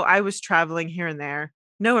 Oh, no, I was traveling here and there.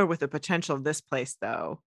 Nowhere with the potential of this place,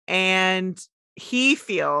 though. And he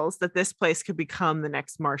feels that this place could become the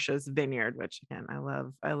next Marcia's Vineyard, which again, I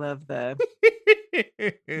love the,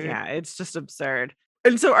 yeah, it's just absurd.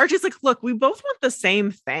 And so Archie's like, look, we both want the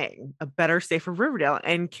same thing, a better, safer Riverdale.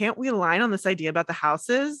 And can't we align on this idea about the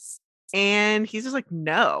houses? And he's just like,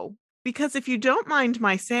 no, because if you don't mind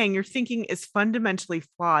my saying, your thinking is fundamentally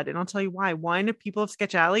flawed. And I'll tell you why. One, people of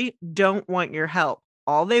Sketch Alley don't want your help.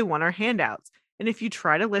 All they want are handouts. And if you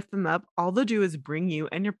try to lift them up, all they'll do is bring you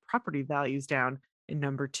and your property values down. And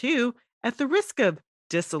number two, at the risk of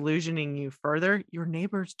disillusioning you further, your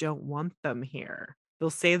neighbors don't want them here. They'll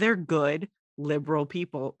say they're good, liberal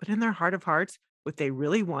people, but in their heart of hearts, what they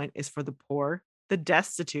really want is for the poor, the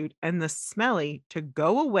destitute, and the smelly to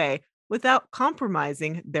go away without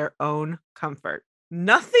compromising their own comfort.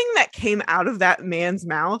 Nothing that came out of that man's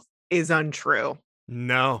mouth is untrue.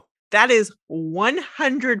 No. That is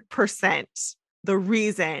 100% the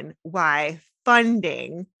reason why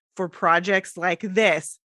funding for projects like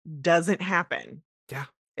this doesn't happen. Yeah.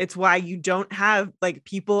 It's why you don't have, like,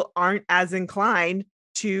 people aren't as inclined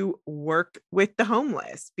to work with the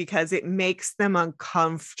homeless because it makes them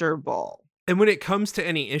uncomfortable. And when it comes to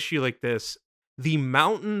any issue like this, the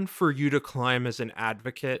mountain for you to climb as an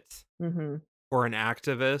advocate or an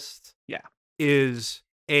activist is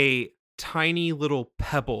a tiny little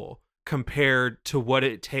pebble compared to what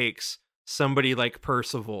it takes somebody like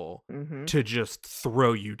Percival to just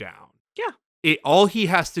throw you down. Yeah. All he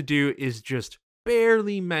has to do is just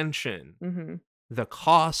barely mention the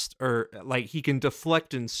cost, or like he can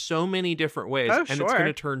deflect in so many different ways, and it's going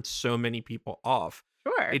to turn so many people off.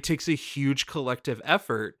 Sure. It takes a huge collective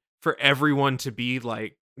effort for everyone to be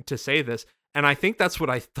like, to say this. And I think that's what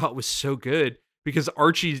I thought was so good, because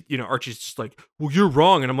Archie's just like, well, you're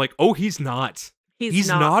wrong. And I'm like, oh, he's not. He's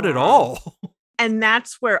not at all. And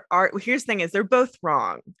that's where here's the thing is they're both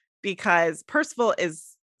wrong, because Percival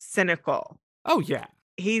is cynical. Oh, yeah.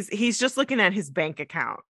 He's just looking at his bank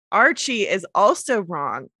account. Archie is also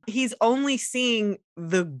wrong. He's only seeing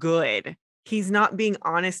the good. He's not being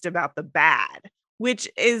honest about the bad, which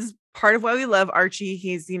is part of why we love Archie.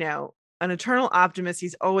 He's, an eternal optimist.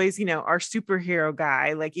 He's always, our superhero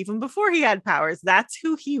guy. Like, even before he had powers, that's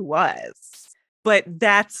who he was. But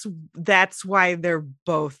that's why they're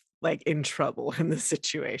both like in trouble in this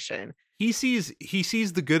situation. He sees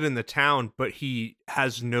the good in the town, but he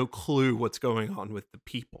has no clue what's going on with the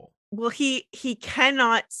people. Well, he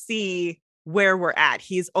cannot see where we're at.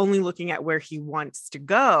 He's only looking at where he wants to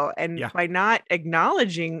go. And by not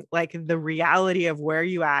acknowledging like the reality of where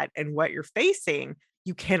you at and what you're facing,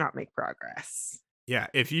 you cannot make progress. Yeah.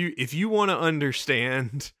 If you want to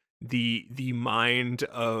understand the mind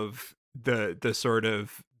of the sort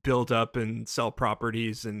of build up and sell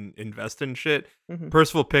properties and invest in shit,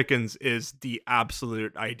 Percival Pickens is the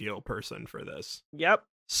absolute ideal person for this. Yep.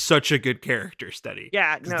 Such a good character study.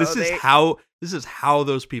 Yeah, no, this is how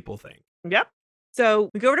those people think. Yep. So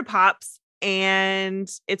we go over to Pops, and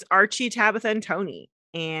it's Archie, Tabitha, and Tony.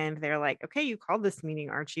 And they're like, okay, you called this meeting,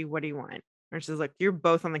 Archie. What do you want? Archie's like, you're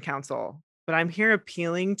both on the council, but I'm here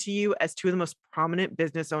appealing to you as two of the most prominent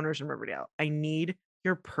business owners in Riverdale. I need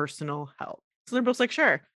your personal help. So they're both like,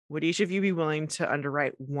 sure. Would each of you be willing to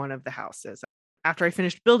underwrite one of the houses? After I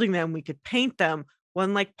finished building them, we could paint them,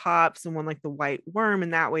 one like Pops and one like the White Worm,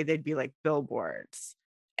 and that way they'd be like billboards.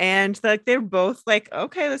 And like they're both like,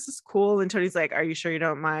 okay, this is cool. And Tony's like, are you sure you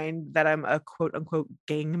don't mind that I'm a quote unquote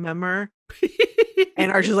gang member?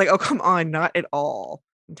 And Archie's like, oh, come on, not at all.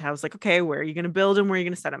 And Tab's like, okay, where are you going to build them? Where are you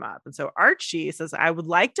going to set them up? And so Archie says, I would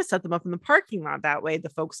like to set them up in the parking lot. That way the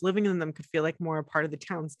folks living in them could feel like more a part of the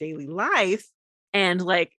town's daily life. And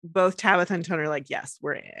like both Tabitha and Tony are like, yes,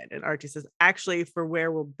 we're in. And Archie says, actually, for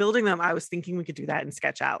where we're building them, I was thinking we could do that in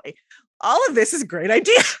Sketch Alley. All of this is great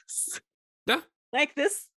ideas. Yeah. Like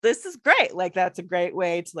this is great. Like that's a great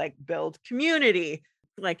way to like build community,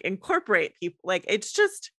 like incorporate people. Like it's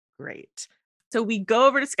just great. So we go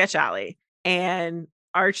over to Sketch Alley, and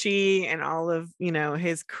Archie and all of,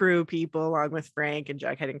 his crew people, along with Frank and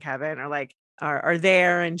Jughead and Kevin, are like, are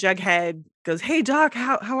there. And Jughead goes, hey Doc,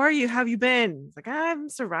 how are you? How have you been? He's like, I'm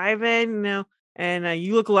surviving, and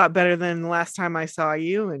you look a lot better than the last time I saw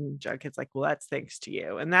you. And Jughead's like, well, that's thanks to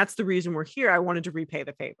you. And that's the reason we're here. I wanted to repay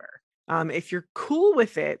the favor. If you're cool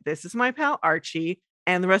with it, this is my pal Archie,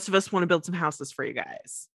 and the rest of us want to build some houses for you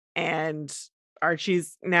guys. And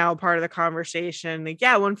Archie's now part of the conversation. Like,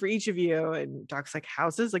 yeah, one for each of you. And Doc's like,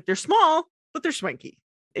 houses? Like, they're small, but they're swanky.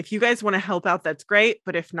 If you guys want to help out, that's great.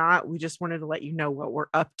 But if not, we just wanted to let you know what we're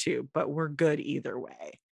up to, but we're good either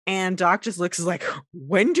way. And Doc just looks like,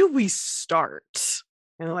 when do we start?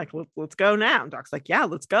 And they're like, let's go now. And Doc's like, yeah,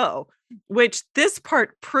 let's go. Which this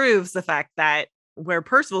part proves the fact that where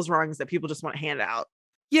Percival's wrong is that people just want a handout.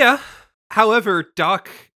 Yeah. However, Doc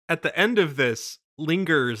at the end of this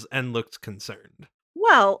lingers and looks concerned.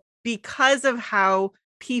 Well, because of how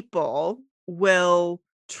people will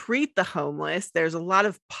treat the homeless, there's a lot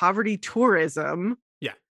of poverty tourism.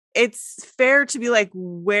 Yeah. It's fair to be like,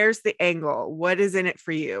 where's the angle? What is in it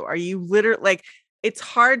for you? Are you literally like, it's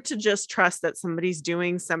hard to just trust that somebody's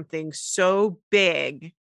doing something so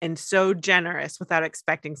big and so generous without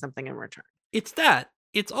expecting something in return. It's that.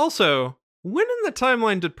 It's also, when in the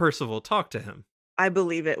timeline did Percival talk to him? I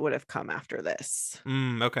believe it would have come after this.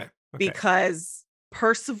 Okay. Because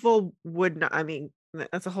Percival would not, I mean,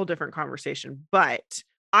 that's a whole different conversation, but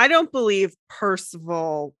I don't believe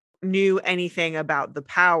Percival knew anything about the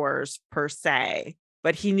powers per se,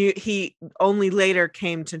 but he only later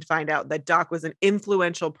came to find out that Doc was an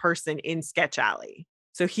influential person in Sketch Alley.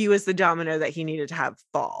 So he was the domino that he needed to have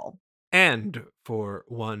fall. And for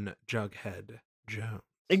one Jughead Jones.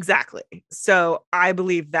 Exactly. So I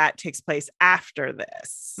believe that takes place after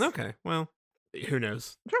this. Okay. Well, who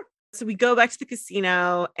knows? Sure. So we go back to the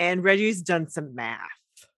casino and Reggie's done some math.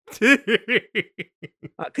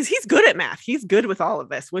 Because he's good at math. He's good with all of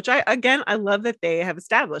this, which I love that they have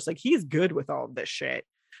established. Like, he's good with all of this shit.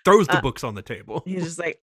 Throws the books on the table. He's just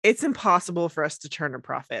like, it's impossible for us to turn a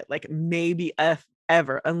profit. Like, maybe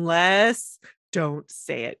ever, unless, don't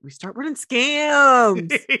say it, we start running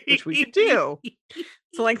scams, which we could do.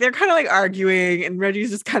 So like, they're kind of like arguing, and Reggie's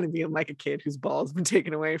just kind of being like a kid whose ball's been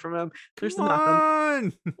taken away from him. There's some knock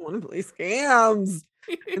on. I want to play scams.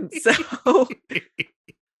 And so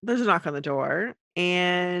there's a knock on the door,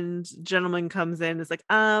 and gentleman comes in. It's like,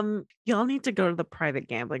 y'all need to go to the private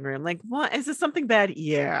gambling room. Like, what? Is this something bad?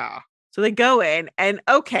 Yeah. So they go in, and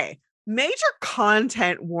okay, major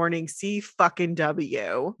content warning. See fucking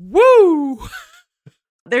W. Woo!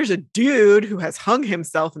 There's a dude who has hung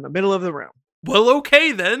himself in the middle of the room. Well,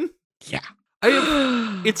 okay then. Yeah.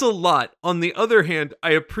 It's a lot. On the other hand,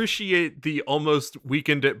 I appreciate the almost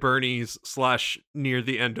Weekend at Bernie's / near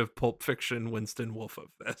the end of Pulp Fiction Winston Wolfe of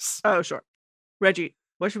this. Oh, sure. Reggie,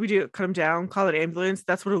 what should we do? Cut him down? Call it ambulance?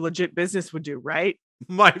 That's what a legit business would do, right?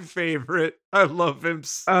 My favorite. I love him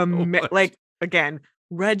so much. Like, again,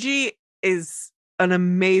 Reggie is an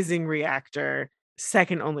amazing reactor,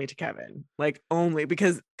 second only to Kevin. Like, only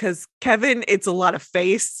because Kevin, it's a lot of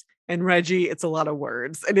face, and Reggie, it's a lot of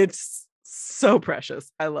words, and it's so precious.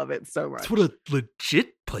 I love it so much. That's what a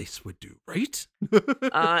legit place would do, right?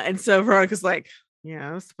 And so Veronica's like,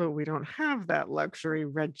 yes, but we don't have that luxury,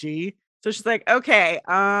 Reggie. So she's like, okay,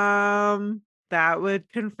 that would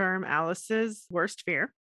confirm Alice's worst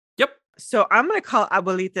fear. Yep. So I'm going to call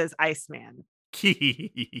Abuelita's Iceman.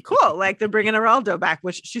 Cool. Like, they're bringing Geraldo back,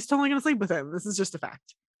 which she's totally going to sleep with him. This is just a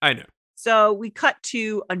fact. I know. So we cut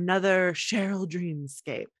to another Cheryl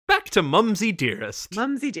dreamscape. Back to Mumsy Dearest.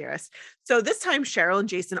 Mumsy Dearest. So this time Cheryl and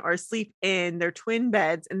Jason are asleep in their twin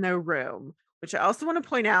beds in their room, which I also want to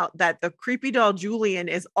point out that the creepy doll Julian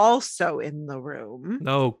is also in the room.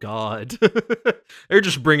 Oh, God. They're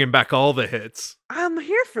just bringing back all the hits. I'm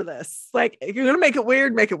here for this. Like, if you're going to make it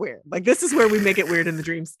weird, make it weird. Like, this is where we make it weird in the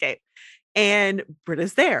dreamscape. And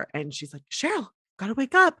Britta's there, and she's like, Cheryl, gotta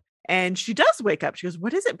wake up. And she does wake up. She goes,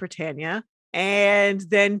 what is it, Britannia? And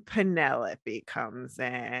then Penelope comes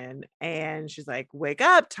in, and she's like, wake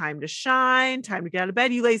up, time to shine, time to get out of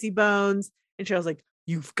bed, you lazy bones. And Cheryl's like,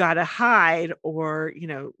 you've got to hide, or,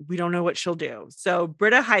 we don't know what she'll do. So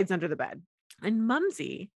Britta hides under the bed, and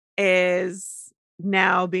Mumsy is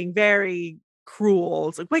now being very cruel.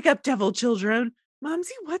 It's like, wake up, devil children.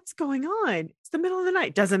 Mumsy, what's going on? It's the middle of the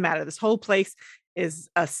night. Doesn't matter. This whole place is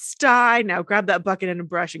a sty. Now grab that bucket and a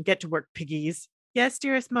brush and get to work, piggies. Yes,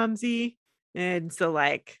 dearest Mumsy. And so,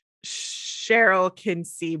 like, Cheryl can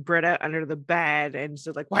see Britta under the bed, and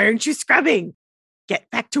she's like, why aren't you scrubbing? Get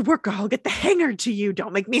back to work, or I'll get the hanger to you.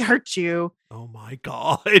 Don't make me hurt you. Oh my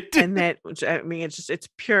God. And then, I mean, it's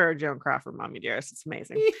pure Joan Crawford, Mommy Dearest. It's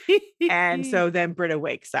amazing. And so then Britta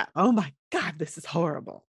wakes up. Oh my God, this is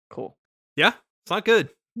horrible. Cool. Yeah, it's not good.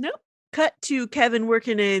 Nope. Cut to Kevin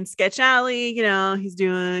working in Sketch Alley. He's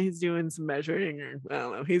doing some measuring, or I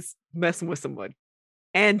don't know. He's messing with some wood.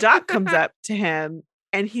 And Doc comes up to him,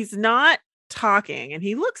 and he's not talking, and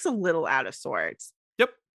he looks a little out of sorts. Yep.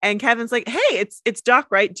 And Kevin's like, hey, it's Doc,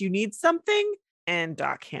 right? Do you need something? And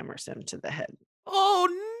Doc hammers him to the head. Oh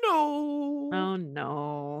no. Oh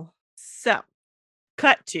no. So,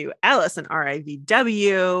 cut to Alice and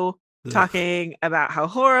RIVW talking about how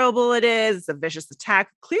horrible it is. It's a vicious attack,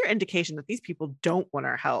 clear indication that these people don't want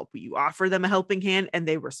our help. You offer them a helping hand and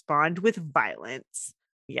they respond with violence.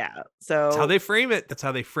 Yeah. So That's how they frame it. That's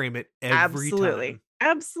how they frame it every time.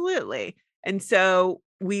 Absolutely. And so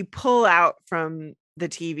we pull out from the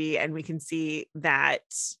TV and we can see that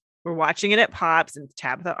we're watching it at Pops, and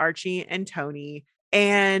Tabitha, Archie, and Tony.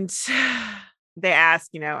 And they ask,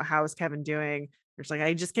 how's Kevin doing? They're just like,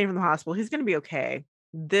 I just came from the hospital. He's going to be okay.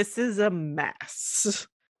 This is a mess.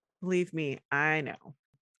 Believe me, I know.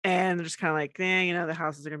 And they're just kind of like, the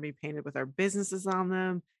houses are going to be painted with our businesses on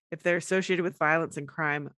them if they're associated with violence and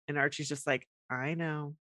crime. And Archie's just like, I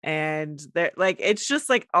know. And they're like, it's just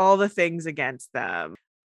like all the things against them.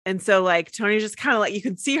 And so like Tony's just kind of like, you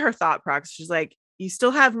can see her thought process. She's like, you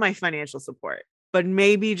still have my financial support, but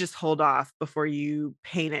maybe just hold off before you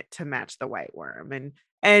paint it to match the white worm.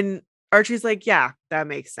 And Archie's like, yeah, that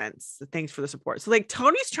makes sense. Thanks for the support. So like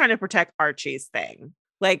Tony's trying to protect Archie's thing.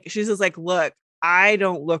 Like she's just like, look, I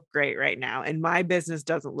don't look great right now, and my business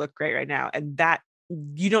doesn't look great right now. And that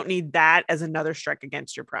you don't need that as another strike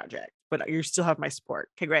against your project, but you still have my support.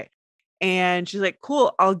 Okay, great. And she's like,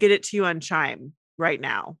 cool, I'll get it to you on Chime right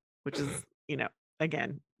now, which is,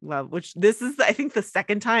 again, love, which this is, I think, the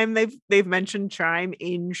second time they've mentioned Chime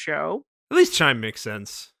in show. At least Chime makes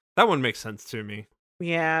sense. That one makes sense to me.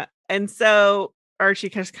 Yeah. And so Archie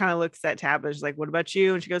just kind of looks at Tabitha. She's like, what about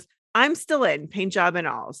you? And she goes, I'm still in, paint job and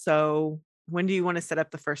all. So when do you want to set up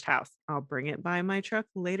the first house? I'll bring it by my truck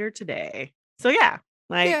later today. So yeah,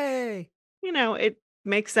 like, yay. It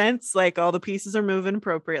makes sense. Like all the pieces are moving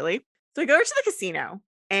appropriately. So we go to the casino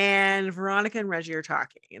and Veronica and Reggie are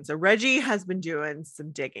talking. And so Reggie has been doing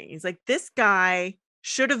some digging. He's like, this guy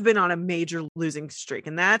should have been on a major losing streak,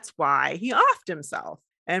 and that's why he offed himself.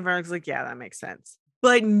 And Veronica's like, yeah, that makes sense.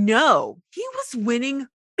 But no, he was winning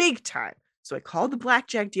big time. So I called the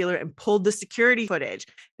blackjack dealer and pulled the security footage.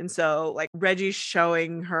 And so like Reggie's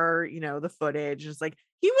showing her, the footage. It's like,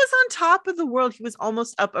 he was on top of the world. He was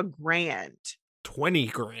almost up $1,000. 20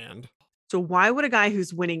 grand. So why would a guy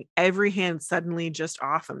who's winning every hand suddenly just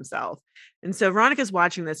off himself? And so Veronica's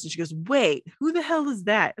watching this and she goes, wait, who the hell is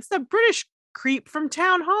that? It's that British creep from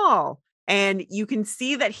Town Hall. And you can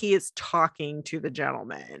see that he is talking to the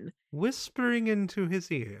gentleman, whispering into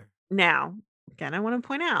his ear. Now, again, I want to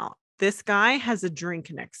point out, this guy has a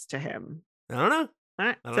drink next to him. I don't know. All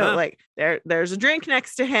right. So like there's a drink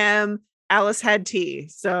next to him. Alice had tea.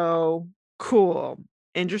 So cool.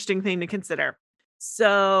 Interesting thing to consider.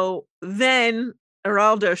 So then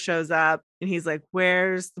Geraldo shows up and he's like,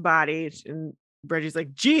 where's the body? And Reggie's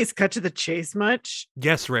like, geez, cut to the chase much?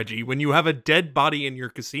 Yes, Reggie. When you have a dead body in your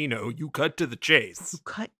casino, you cut to the chase. You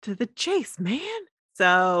cut to the chase, man.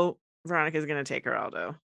 So Veronica's going to take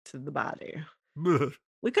Geraldo to the body.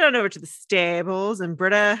 We cut on over to the stables and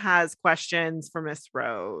Britta has questions for Miss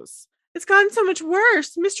Rose. It's gotten so much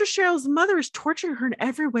worse. Mr. Cheryl's mother is torturing her in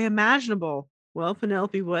every way imaginable. Well,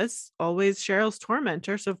 Penelope was always Cheryl's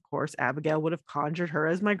tormentor, so of course Abigail would have conjured her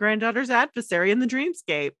as my granddaughter's adversary in the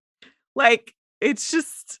dreamscape. Like, it's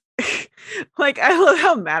just like, I love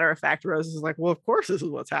how matter of fact Rose is like, well, of course this is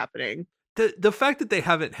what's happening. The fact that they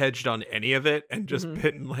haven't hedged on any of it and just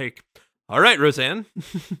been like, all right, Roseanne,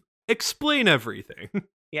 explain everything.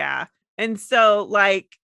 Yeah. And so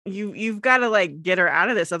like you've got to like get her out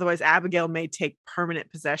of this, otherwise Abigail may take permanent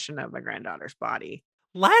possession of my granddaughter's body.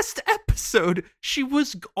 Last episode, she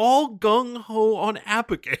was all gung-ho on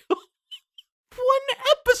Abigail. 1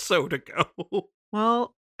 episode ago.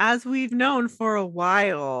 Well, as we've known for a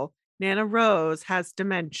while, Nana Rose has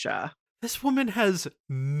dementia. This woman has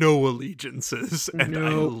no allegiances, and I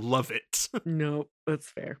love it. Nope, that's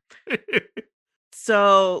fair.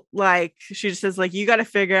 So, like, she just says, like, you got to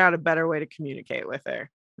figure out a better way to communicate with her.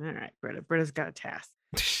 All right, Britta. Britta's got a task.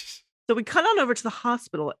 So we cut on over to the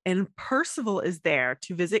hospital and Percival is there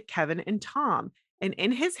to visit Kevin and Tom. And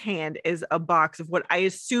in his hand is a box of what I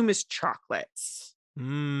assume is chocolates.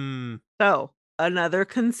 So another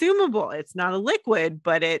consumable. It's not a liquid,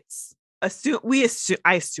 but I assume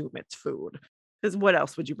it's food. Because what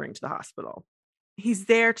else would you bring to the hospital? He's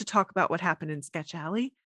there to talk about what happened in Sketch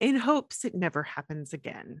Alley in hopes it never happens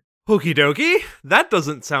again. Okie dokie. That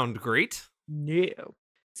doesn't sound great. No.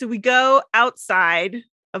 So we go outside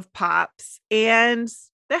of Pops and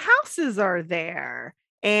the houses are there.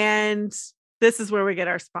 And this is where we get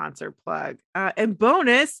our sponsor plug. And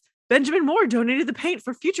bonus, Benjamin Moore donated the paint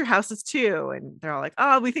for future houses too. And they're all like,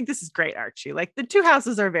 oh, we think this is great, Archie. Like the 2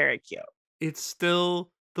 houses are very cute. It's still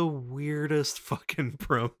the weirdest fucking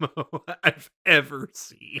promo I've ever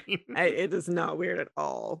seen. It is not weird at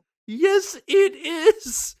all. Yes, it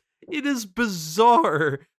is. It is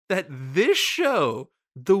bizarre that this show,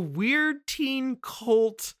 the weird teen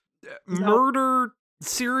cult murder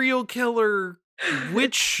serial killer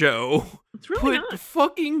witch show, It's really put not.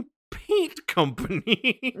 fucking paint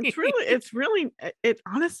company. It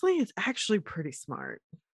honestly, it's actually pretty smart.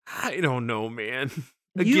 I don't know, man.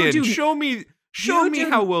 You Again, do- show me you do-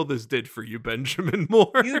 how well this did for you, Benjamin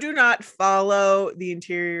Moore. You do not follow the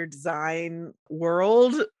interior design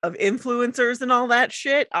world of influencers and all that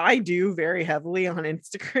shit. I do very heavily on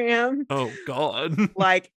Instagram. Oh God.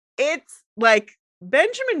 Like, it's like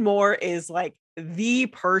Benjamin Moore is like the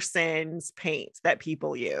person's paint that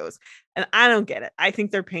people use. And I don't get it. I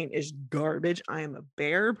think their paint is garbage. I am a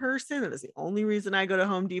Behr person. That is the only reason I go to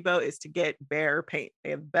Home Depot is to get Behr paint.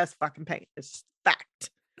 They have the best fucking paint. It's just fact.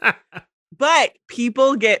 But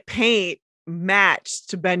people get paint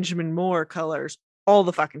matched to Benjamin Moore colors all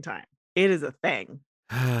the fucking time. It is a thing.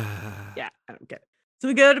 Yeah, I don't get it. So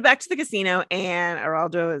we go back to the casino, and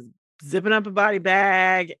Araldo is zipping up a body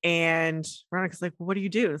bag, and Veronica's like, well, what do you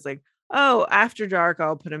do? And it's like, oh, after dark,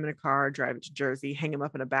 I'll put him in a car, drive it to Jersey, hang him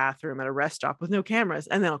up in a bathroom at a rest stop with no cameras,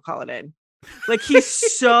 and then I'll call it in. Like, he's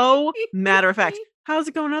so matter of fact. How's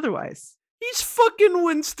it going otherwise? He's fucking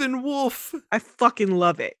Winston Wolfe. I fucking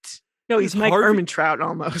love it. No, he's Mike Ehrmantraut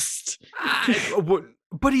almost.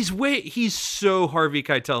 But he's so Harvey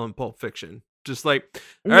Keitel in Pulp Fiction. Just like,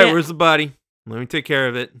 all right, where's the body? Let me take care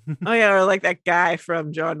of it. Oh yeah, or like that guy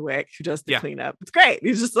from John Wick who does the cleanup. It's great.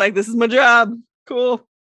 He's just like, this is my job. Cool.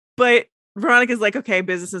 But Veronica's like, okay,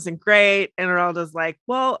 business isn't great. And Araldo's like,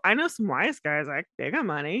 well, I know some wise guys. Like, they got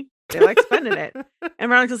money. They like spending it. And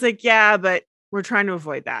Veronica's like, yeah, but we're trying to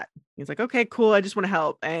avoid that. He's like, okay, cool. I just want to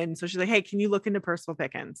help. And so she's like, hey, can you look into Percival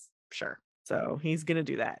Pickens? Sure. So he's going to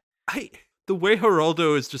do that. The way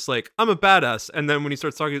Geraldo is just like, I'm a badass. And then when he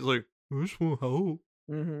starts talking, he's like, I just want help.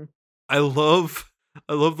 Mm-hmm. I love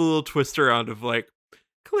the little twist around of like,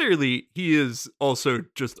 clearly he is also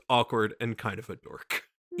just awkward and kind of a dork,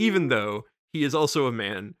 even though he is also a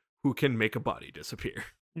man who can make a body disappear.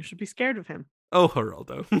 You should be scared of him. Oh,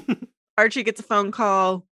 Geraldo. Archie gets a phone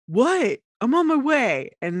call. What? I'm on my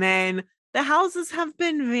way. And then the houses have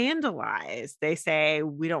been vandalized. They say,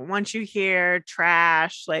 we don't want you here,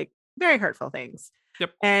 trash, like very hurtful things.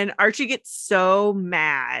 Yep. And Archie gets so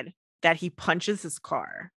mad that he punches his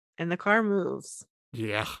car and the car moves.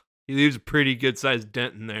 Yeah. He leaves a pretty good sized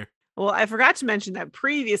dent in there. Well, I forgot to mention that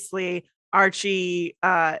previously Archie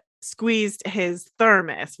squeezed his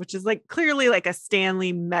thermos, which is like clearly like a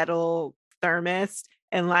Stanley metal thermos,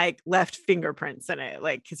 and like left fingerprints in it,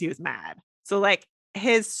 like because he was mad. So like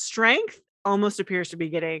his strength almost appears to be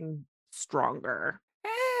getting stronger.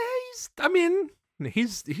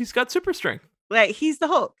 He's got super strength. Like he's the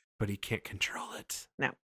Hulk. But he can't control it.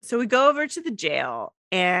 No. So we go over to the jail,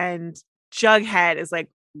 and Jughead is like,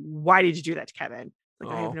 why did you do that to Kevin?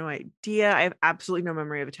 Like, I have no idea. I have absolutely no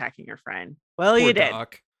memory of attacking your friend. Well, you did.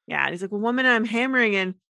 Doc. Yeah. And he's like, well, 1 minute I'm hammering,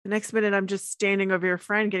 and the next minute I'm just standing over your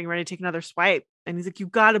friend getting ready to take another swipe. And he's like, you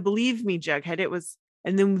got to believe me, Jughead. It was,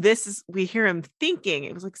 and then we hear him thinking,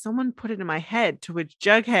 it was like someone put it in my head, to which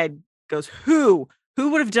Jughead goes, who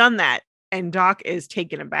would have done that? And Doc is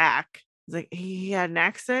taken aback. He's like, he had an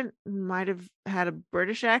accent, might have had a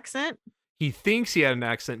British accent. He thinks he had an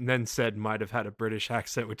accent and then said might have had a British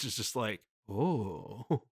accent, which is just like,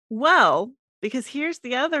 oh. Well, because here's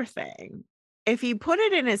the other thing. If he put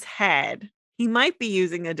it in his head, he might be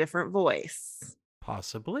using a different voice.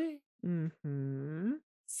 Possibly. Mm-hmm.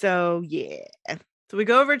 So, yeah. So we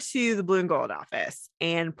go over to the Blue and Gold office,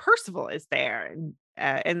 and Percival is there.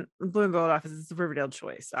 And the Blue and Gold office is the Riverdale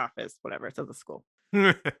Choice office, whatever. It's at the school.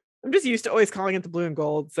 I'm just used to always calling it the Blue and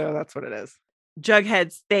Gold, so that's what it is.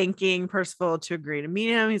 Jughead's thanking Percival to agree to meet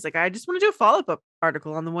him. He's like, I just want to do a follow-up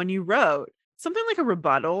article on the one you wrote. Something like a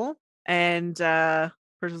rebuttal. And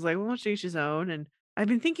Percival's like, well, to each his own. And I've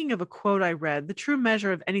been thinking of a quote I read. The true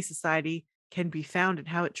measure of any society can be found in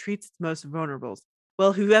how it treats its most vulnerables.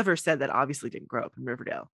 Well, whoever said that obviously didn't grow up in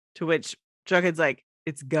Riverdale. To which Jughead's like,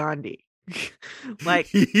 it's Gandhi. like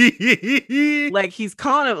he's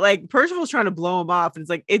calling him, like Percival's trying to blow him off, and it's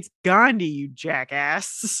like, it's Gandhi, you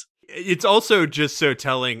jackass. It's also just so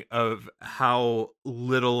telling of how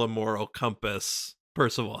little a moral compass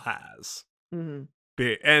Percival has.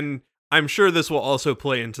 Mm-hmm. And I'm sure this will also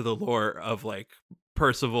play into the lore of like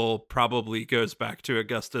Percival probably goes back to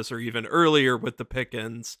Augustus or even earlier with the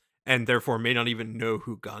Pickens, and therefore may not even know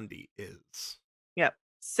who Gandhi is. Yep.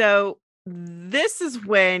 So this is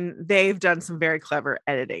when they've done some very clever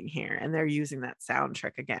editing here, and they're using that sound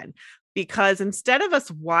trick again. because instead of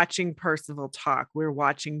us watching Percival talk, we're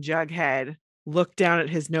watching Jughead look down at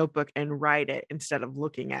his notebook and write it instead of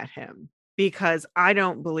looking at him, because I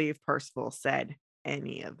don't believe Percival said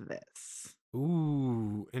any of this.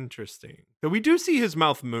 Ooh, interesting. So we do see his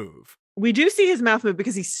mouth move. We do see his mouth move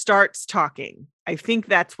because he starts talking. I think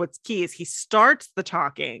that's what's key, is he starts the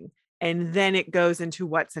talking and then it goes into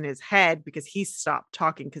what's in his head, because he's stopped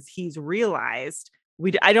talking because he's realized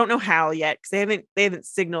I don't know how yet, because they haven't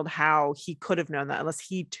signaled how he could have known that, unless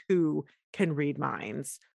he too can read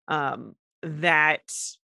minds. That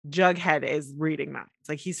Jughead is reading minds.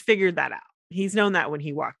 Like, he's figured that out. He's known that when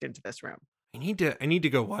he walked into this room. I need to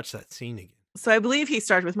go watch that scene again. So I believe he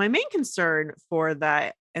started with my main concern for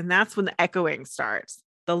that, and that's when the echoing starts.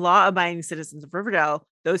 The law-abiding citizens of Riverdale,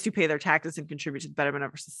 those who pay their taxes and contribute to the betterment of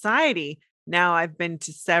our society. Now, I've been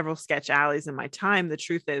to several sketch alleys in my time. The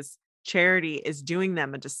truth is, charity is doing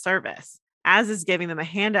them a disservice, as is giving them a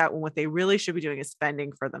handout when what they really should be doing is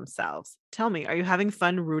spending for themselves. Tell me, are you having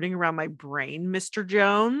fun rooting around my brain, Mr.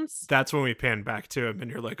 Jones? That's when we pan back to him and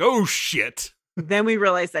you're like, oh shit. Then we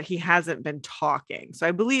realize that he hasn't been talking. So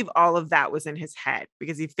I believe all of that was in his head,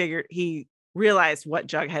 because he realized what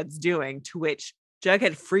Jughead's doing, to which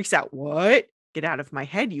Jughead freaks out. What? Get out of my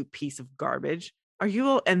head, you piece of garbage. Are you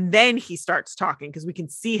all? And then he starts talking, because we can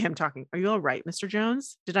see him talking. Are you all right, Mr.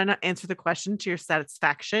 Jones? Did I not answer the question to your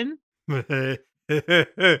satisfaction?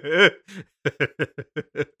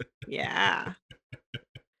 Yeah.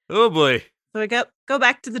 Oh boy. So I go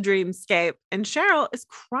back to the dreamscape, and Cheryl is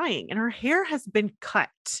crying and her hair has been cut.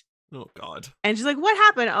 Oh God. And she's like, what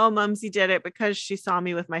happened? Oh, Mumsy did it because she saw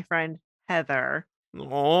me with my friend Heather.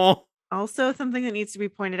 Oh. Also, something that needs to be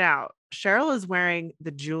pointed out, Cheryl is wearing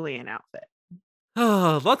the Julian outfit.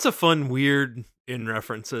 Lots of fun, weird in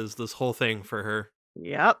references, this whole thing for her.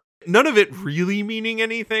 Yep. None of it really meaning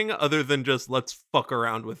anything other than just let's fuck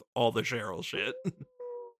around with all the Cheryl shit.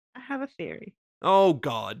 I have a theory. Oh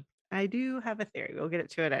God. I do have a theory. We'll get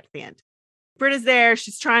to it at the end. Britta's there.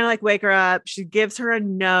 She's trying to like wake her up. She gives her a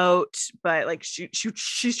note, but like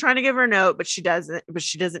she's trying to give her a note, but she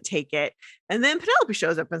doesn't take it. And then Penelope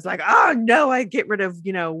shows up and is like, oh no, I get rid of,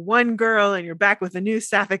 one girl and you're back with a new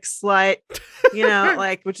sapphic slut,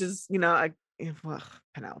 like, which is,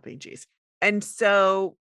 Penelope, geez. And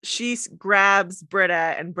so she grabs Britta,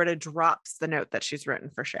 and Britta drops the note that she's written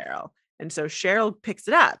for Cheryl. And so Cheryl picks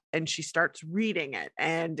it up and she starts reading it.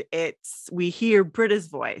 And we hear Britta's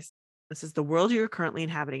voice. This is: the world you're currently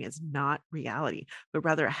inhabiting is not reality, but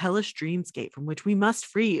rather a hellish dreamscape from which we must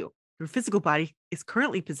free you. Your physical body is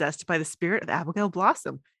currently possessed by the spirit of Abigail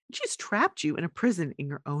Blossom. And she's trapped you in a prison in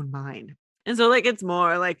your own mind. And so like, it's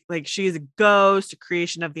more like she's a ghost, a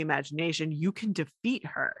creation of the imagination. You can defeat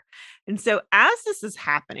her. And so as this is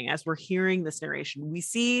happening, as we're hearing this narration, we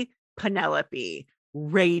see Penelope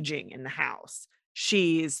raging in the house.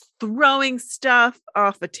 She's throwing stuff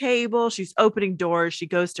off a table. She's opening doors. She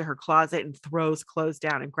goes to her closet and throws clothes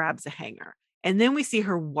down and grabs a hanger. And then we see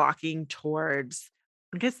her walking towards,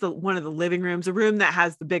 I guess, one of the living rooms, a room that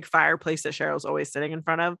has the big fireplace that Cheryl's always sitting in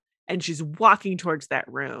front of. And she's walking towards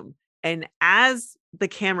that room. And as the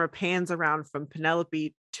camera pans around from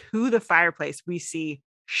Penelope to the fireplace, we see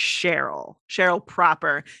Cheryl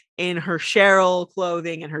proper, in her Cheryl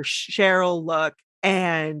clothing and her Cheryl look.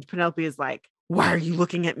 And Penelope is like, why are you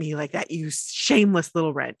looking at me like that, you shameless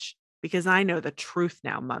little wretch? Because I know the truth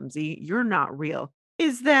now, Mumsy. You're not real.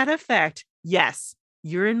 Is that a fact? Yes,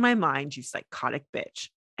 you're in my mind, you psychotic bitch.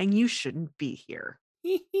 And you shouldn't be here.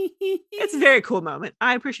 It's a very cool moment.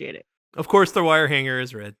 I appreciate it. Of course, the wire hanger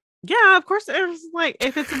is red. Yeah, of course. It's like,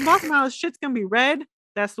 if it's in Boston House, shit's going to be red.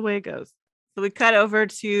 That's the way it goes. So we cut over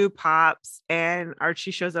to Pops, and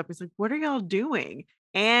Archie shows up. He's like, what are y'all doing?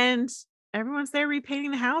 And everyone's there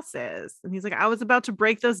repainting the houses. And he's like, I was about to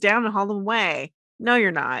break those down and haul them away. No,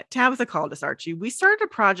 you're not. Tabitha called us, Archie. We started a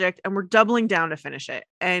project and we're doubling down to finish it.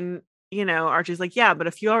 And, Archie's like, yeah, but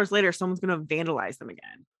a few hours later, someone's going to vandalize them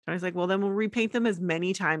again. And he's like, well, then we'll repaint them as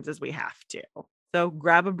many times as we have to. So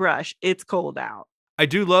grab a brush. It's cold out. I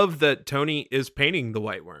do love that Tony is painting the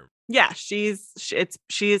White Worm. Yeah, she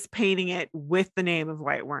is painting it with the name of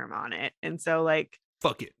White Worm on it. And so like,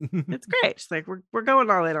 fuck it. It's great. She's like, we're going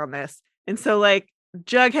all in on this. And so like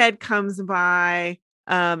Jughead comes by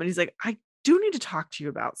and he's like, I do need to talk to you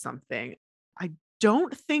about something. I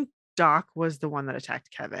don't think Doc was the one that attacked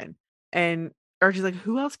Kevin. And Archie's like,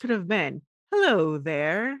 who else could have been? Hello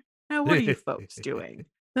there. Now, what are you folks doing?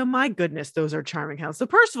 So my goodness, those are charming houses. So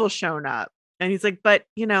Percival's shown up and he's like, but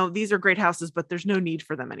these are great houses, but there's no need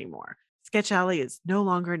for them anymore. Sketch Alley is no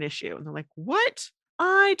longer an issue. And they're like, what?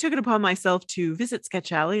 I took it upon myself to visit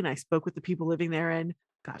Sketch Alley and I spoke with the people living there, and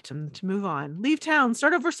got them to move on, leave town,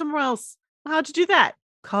 start over somewhere else. How'd you do that?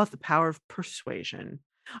 Call it the power of persuasion.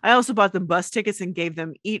 I also bought them bus tickets and gave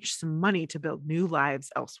them each some money to build new lives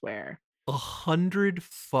elsewhere. $100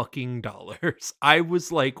 fucking dollars. I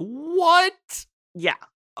was like, what? Yeah.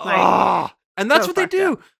 Ah, and that's so what they fucked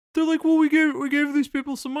do. up. They're like, well, we gave these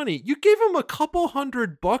people some money. You gave them a couple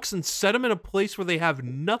 $100 and set them in a place where they have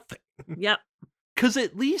nothing. Yep. Because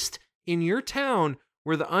at least in your town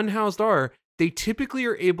where the unhoused are, they typically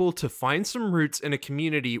are able to find some roots in a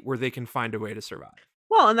community where they can find a way to survive.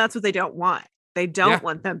 Well, and that's what they don't want. They don't Yeah.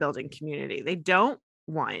 want them building community. They don't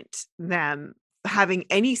want them having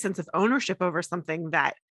any sense of ownership over something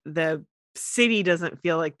that the city doesn't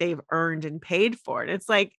feel like they've earned and paid for. And it's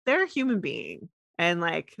like they're a human being. And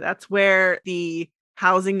like that's where the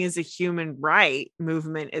housing is a human right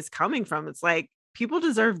movement is coming from. It's like people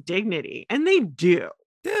deserve dignity, and they do.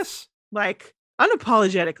 Yes. Like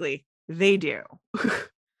unapologetically, they do.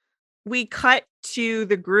 We cut to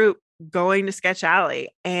the group going to Sketch Alley,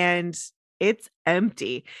 and it's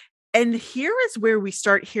empty. And here is where we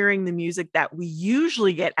start hearing the music that we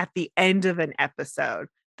usually get at the end of an episode.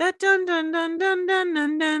 That dun dun dun dun dun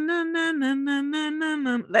dun dun dun dun dun dun dun dun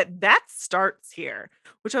dun. That starts here,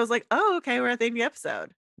 which I was like, oh, okay, we're at the end of the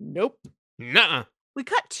episode. Nope. Nuh-uh. We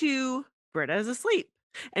cut to Britta is asleep,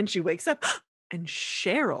 and she wakes up, and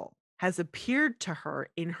Cheryl has appeared to her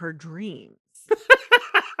in her dreams.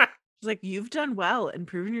 She's like, you've done well and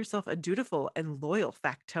proven yourself a dutiful and loyal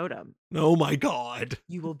factotum. Oh my God.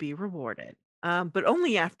 You will be rewarded. But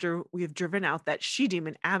only after we have driven out that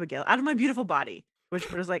she-demon Abigail out of my beautiful body. Which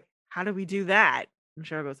was like, how do we do that? And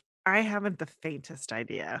Cheryl goes, I haven't the faintest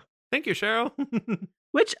idea. Thank you, Cheryl.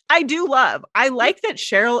 Which I do love. I like that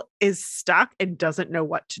Cheryl is stuck and doesn't know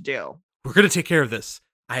what to do. We're going to take care of this.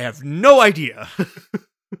 I have no idea.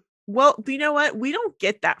 Well, you know what? We don't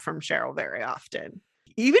get that from Cheryl very often.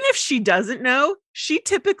 Even if she doesn't know, she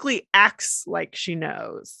typically acts like she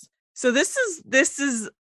knows. So this is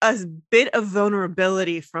a bit of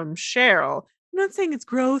vulnerability from Cheryl. I'm not saying it's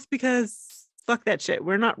growth because fuck that shit.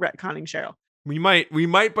 We're not retconning Cheryl. We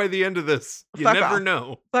might by the end of this. You Fuck never off.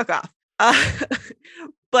 know. Fuck off.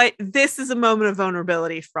 But this is a moment of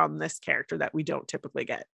vulnerability from this character that we don't typically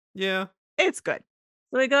get. Yeah. It's good.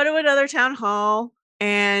 So we go to another town hall,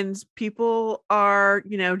 and people are,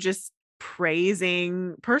 just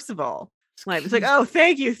praising Percival. Like it's like, oh,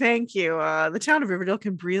 thank you. The town of Riverdale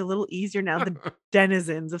can breathe a little easier now. The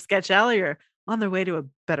denizens of Sketch Alley are on their way to a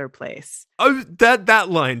better place. Oh, that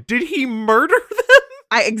line. Did he murder them?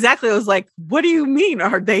 I was like, what do you mean?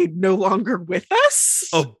 Are they no longer with us?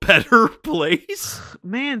 A better place?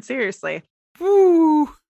 Man, seriously. Woo.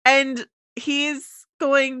 And he's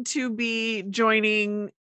going to be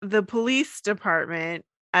joining the police department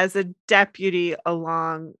as a deputy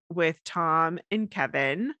along with Tom and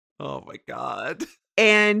Kevin. Oh my God.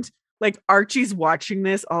 And like Archie's watching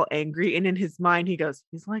this all angry, and in his mind he goes,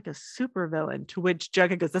 he's like a supervillain, to which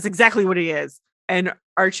Jughead goes, that's exactly what he is. And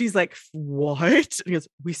Archie's like, what? And he goes,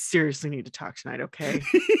 we seriously need to talk tonight, okay?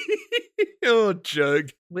 Oh, Jug.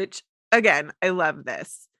 Which, again, I love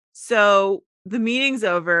this. So the meeting's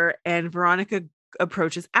over, and Veronica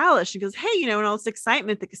approaches Alice. She goes, hey, in all this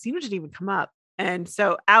excitement, the casino didn't even come up. And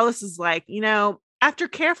so Alice is like, after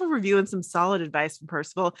careful review and some solid advice from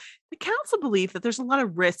Percival, the council believe that there's a lot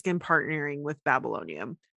of risk in partnering with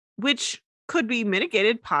Babylonium, which could be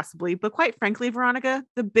mitigated possibly. But quite frankly, Veronica,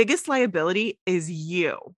 the biggest liability is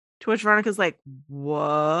you. To which Veronica's like,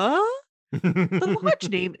 what? The lodge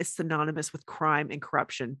name is synonymous with crime and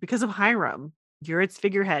corruption because of Hiram. You're its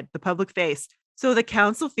figurehead, the public face. So the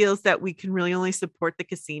council feels that we can really only support the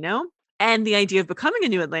casino and the idea of becoming a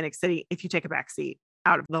new Atlantic City if you take a back seat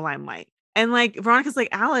out of the limelight. And like Veronica's like,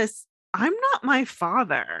 Alice, I'm not my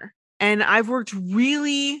father. And I've worked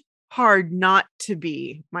really hard not to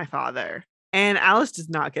be my father. And Alice does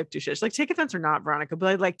not give two shits. She's like, take offense or not, Veronica, but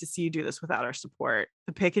I'd like to see you do this without our support.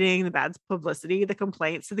 The picketing, the bad publicity, the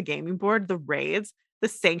complaints to the gaming board, the raids, the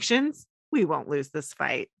sanctions. We won't lose this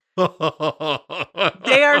fight. They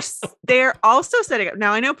are also setting up.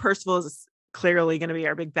 Now, I know Percival is clearly going to be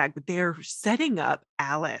our big bag, but they're setting up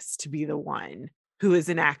Alice to be the one who is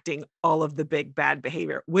enacting all of the big bad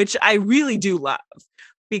behavior, which I really do love,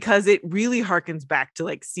 because it really harkens back to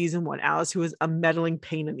like season 1 Alice, who was a meddling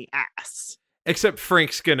pain in the ass. Except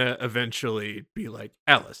Frank's gonna eventually be like,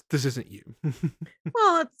 Alice, this isn't you.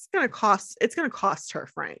 Well, it's gonna cost her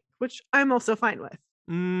Frank, which I'm also fine with.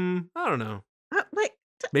 I don't know.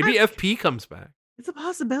 Maybe I, FP comes back. It's a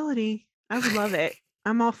possibility. I would love it.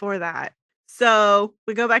 I'm all for that. So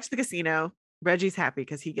we go back to the casino. Reggie's happy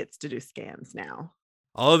because he gets to do scams now.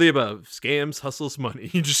 All of the above. Scams, hustles, money.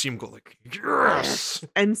 You just see him go like, yes.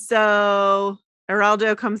 And so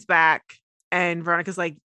Geraldo comes back and Veronica's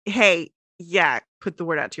like, hey, yeah, put the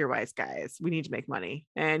word out to your wise guys. We need to make money.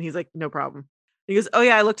 And he's like, no problem. He goes, oh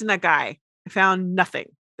yeah, I looked in that guy. I found nothing.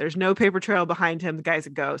 There's no paper trail behind him. The guy's a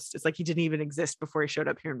ghost. It's like he didn't even exist before he showed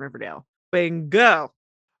up here in Riverdale. Bingo.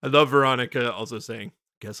 I love Veronica also saying,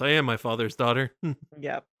 guess I am my father's daughter.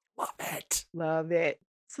 Yep. Love it. Love it.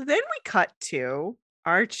 So then we cut to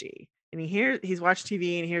Archie and he's watched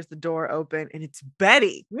TV and he hears the door open and it's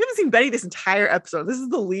Betty. We haven't seen Betty this entire episode. This is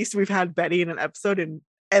the least we've had Betty in an episode in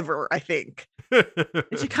ever, I think.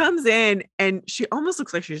 And she comes in and she almost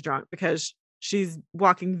looks like she's drunk because she's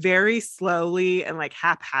walking very slowly and like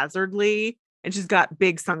haphazardly and she's got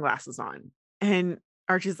big sunglasses on. And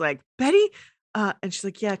Archie's like, Betty? And she's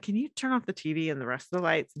like, yeah, can you turn off the TV and the rest of the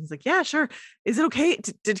lights? And he's like, yeah, sure. Is it okay?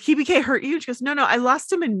 Did KBK hurt you? She goes, no, I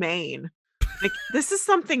lost him in Maine. Like, this is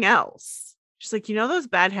something else. She's like, you know, those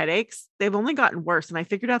bad headaches, they've only gotten worse. And I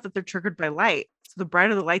figured out that they're triggered by light. So the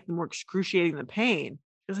brighter the light, the more excruciating the pain.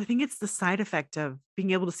 Because I think it's the side effect of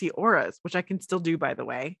being able to see auras, which I can still do, by the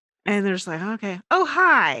way. And they're just like, okay. Oh,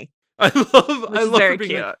 hi. I love very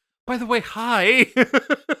being cute. like, by the way, hi.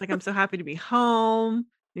 Like, I'm so happy to be home.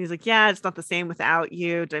 And he's like, yeah, it's not the same without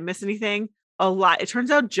you. Did I miss anything? A lot. It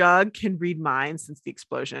turns out Jug can read minds since the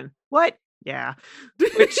explosion. What? Yeah.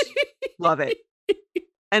 Which, love it.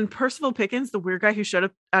 And Percival Pickens, the weird guy who showed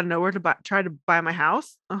up out of nowhere to try to buy my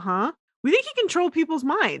house. We think he control people's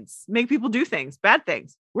minds, make people do things, bad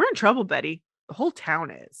things. We're in trouble, Betty. The whole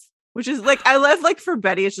town is. Which is like, I love, like, for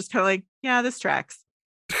Betty, it's just kind of like, yeah, this tracks.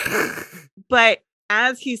 But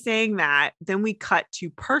as he's saying that, then we cut to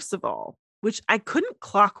Percival, which I couldn't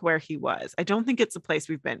clock where he was. I don't think it's a place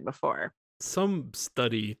we've been before. Some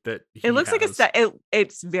study that it looks like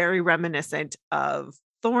it's very reminiscent of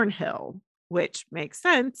Thornhill, which makes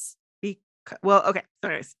sense.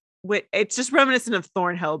 Anyways, it's just reminiscent of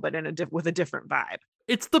Thornhill, but with a different vibe.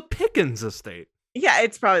 It's the Pickens estate. Yeah,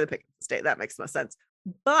 it's probably the Pickens estate. That makes most sense.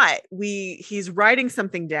 But he's writing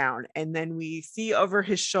something down, and then we see over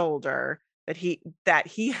his shoulder that he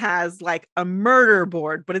has like a murder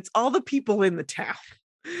board, but it's all the people in the town.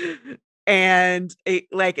 And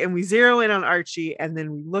we zero in on Archie, and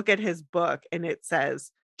then we look at his book, and it says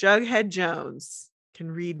Jughead Jones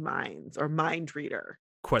can read minds, or mind reader.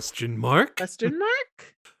 Question mark?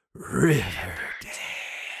 Riverdale.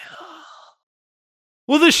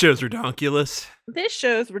 Well, this show's redonkulous.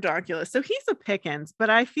 So he's a Pickens, but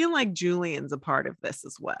I feel like Julian's a part of this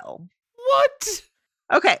as well. What?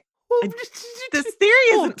 Okay. This theory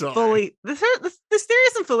isn't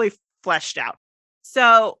fully fleshed out.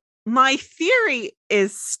 So my theory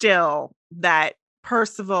is still that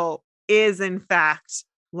Percival is in fact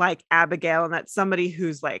like Abigail, and that's somebody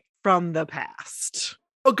who's like from the past.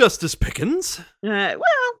 Augustus Pickens? Well, I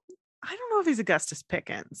don't know if he's Augustus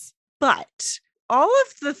Pickens, but all of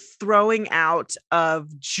the throwing out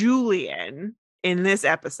of Julian in this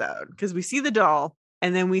episode, because we see the doll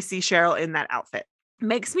and then we see Cheryl in that outfit,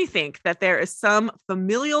 makes me think that there is some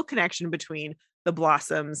familial connection between the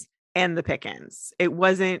Blossoms and the Pickens. It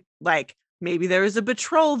wasn't like maybe there was a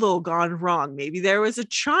betrothal gone wrong. Maybe there was a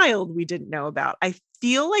child we didn't know about. I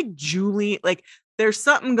feel like Julian, like there's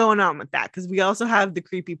something going on with that, because we also have the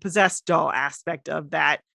creepy possessed doll aspect of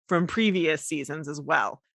that from previous seasons as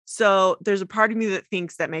well. So there's a part of me that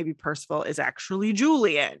thinks that maybe Percival is actually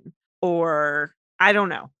Julian, or I don't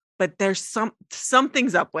know, but there's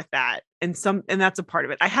something's up with that. And that's a part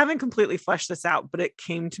of it. I haven't completely fleshed this out, but it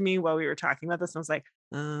came to me while we were talking about this. And I was like,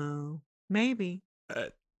 oh, maybe.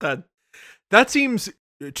 That seems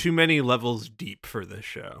too many levels deep for this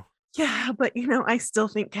show. Yeah, but I still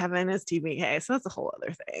think Kevin is TBK, so that's a whole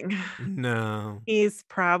other thing. No. He's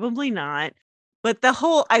probably not. But the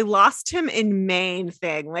whole I lost him in Maine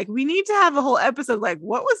thing, like we need to have a whole episode like,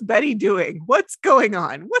 what was Betty doing? What's going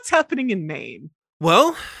on? What's happening in Maine?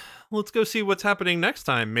 Well, let's go see what's happening next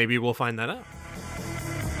time. Maybe we'll find that out.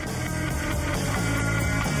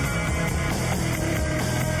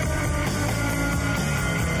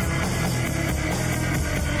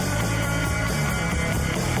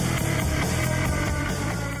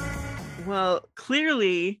 Well,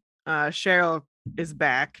 clearly, Cheryl is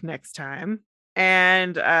back next time.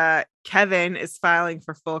 And Kevin is filing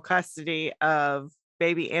for full custody of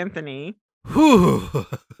baby Anthony,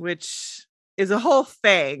 which is a whole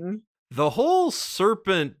thing. The whole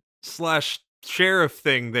serpent/sheriff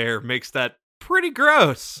thing there makes that pretty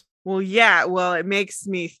gross. Well, yeah. Well, it makes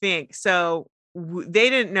me think. So they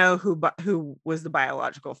didn't know who was the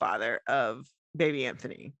biological father of baby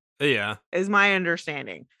Anthony. Yeah. is my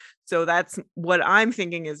understanding. So that's what I'm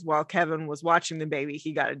thinking is while Kevin was watching the baby,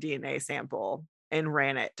 he got a DNA sample and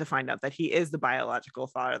ran it to find out that he is the biological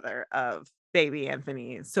father of baby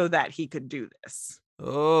Anthony so that he could do this.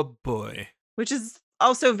 Oh boy. Which is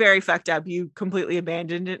also very fucked up. You completely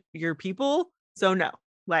abandoned your people. So no,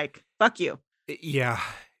 like, fuck you. Yeah.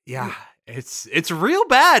 It's real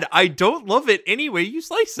bad. I don't love it any way you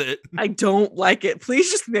slice it. I don't like it. Please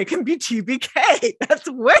just make him be TBK. That's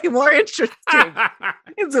way more interesting.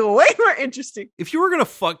 It's way more interesting. If you were gonna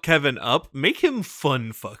fuck Kevin up, make him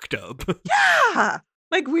fun fucked up. Yeah.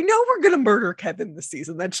 Like, we know we're going to murder Kevin this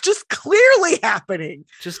season. That's just clearly happening.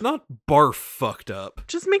 Just not barf fucked up.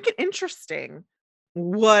 Just make it interesting.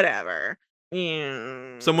 Whatever.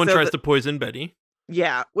 Someone tries to poison Betty.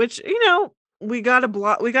 Yeah, which, we got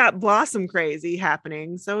Blossom crazy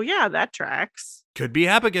happening. So yeah, that tracks. Could be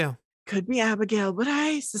Abigail. But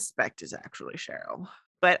I suspect it's actually Cheryl.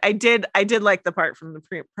 But I did like the part from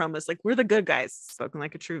the promise, like, we're the good guys, spoken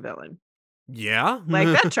like a true villain. Yeah. Like,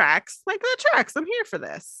 that tracks. I'm here for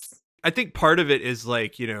this. I think part of it is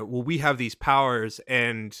like, we have these powers,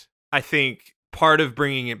 and I think part of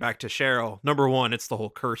bringing it back to Cheryl, number one, it's the whole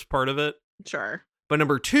curse part of it. Sure. But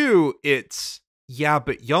number two, it's, yeah,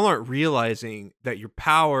 but y'all aren't realizing that your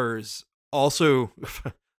powers also,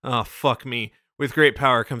 oh, fuck me, with great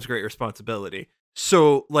power comes great responsibility.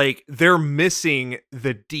 So, like, they're missing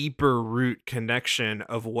the deeper root connection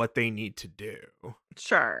of what they need to do.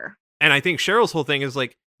 Sure. And I think Cheryl's whole thing is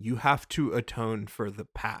like, you have to atone for the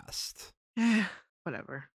past.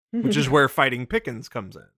 Whatever. Which is where fighting Pickens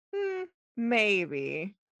comes in.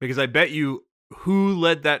 Maybe. Because I bet you who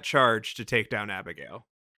led that charge to take down Abigail.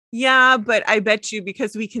 Yeah, but I bet you,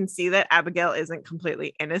 because we can see that Abigail isn't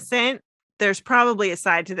completely innocent, there's probably a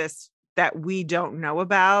side to this that we don't know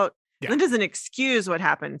about. Yeah. That doesn't excuse what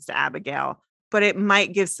happens to Abigail, but it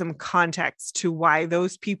might give some context to why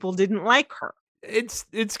those people didn't like her. It's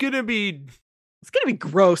gonna be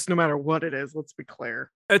gross no matter what it is. Let's be clear.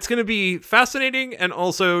 It's gonna be fascinating and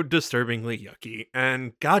also disturbingly yucky.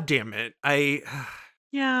 And goddamn it,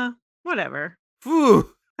 yeah, whatever. Whew.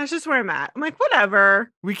 That's just where I'm at. I'm like,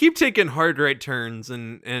 whatever. We keep taking hard right turns,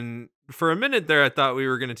 and for a minute there, I thought we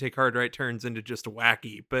were gonna take hard right turns into just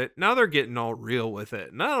wacky, but now they're getting all real with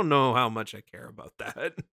it, and I don't know how much I care about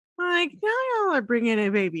that. Like, now y'all are bringing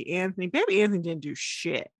in baby Anthony. Baby Anthony didn't do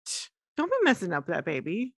shit. Don't be messing up that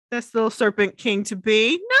baby. That's little serpent king to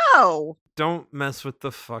be. No. Don't mess with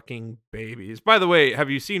the fucking babies. By the way, have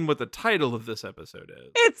you seen what the title of this episode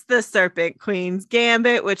is? It's the Serpent Queen's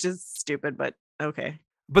Gambit, which is stupid, but okay.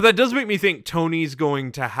 But that does make me think Tony's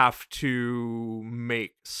going to have to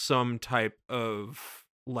make some type of,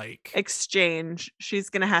 like, exchange. She's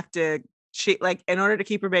going to have to, in order to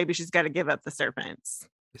keep her baby, she's got to give up the serpents.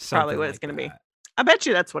 Probably what it's going to be. I bet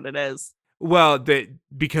you that's what it is. Well,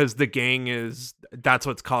 because the gang that's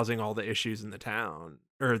what's causing all the issues in the town,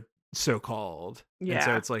 or so-called. Yeah. And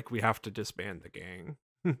so it's like, we have to disband the gang.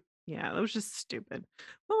 Yeah, that was just stupid.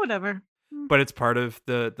 Well, whatever. But it's part of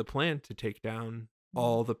the plan to take down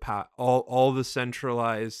all the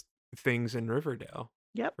centralized things in Riverdale.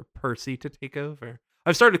 Yep. For Percy to take over.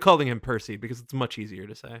 I've started calling him Percy because it's much easier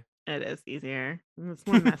to say. It is easier. It's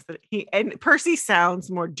more mess and Percy sounds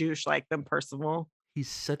more douche-like than Percival. He's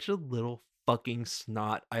such a little fucking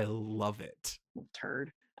snot. I love it.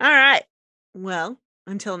 Turd. All right. Well,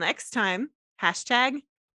 until next time, hashtag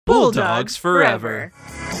Bulldogs forever.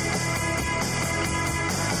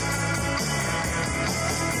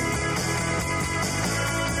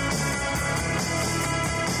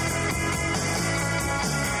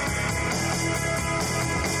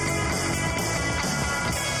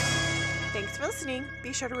 Thanks for listening.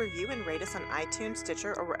 Be sure to review and rate us on iTunes,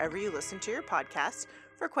 Stitcher, or wherever you listen to your podcast.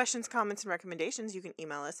 For questions, comments, and recommendations, you can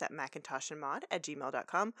email us at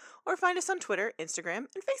macintoshandmod@gmail.com or find us on Twitter, Instagram,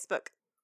 and Facebook.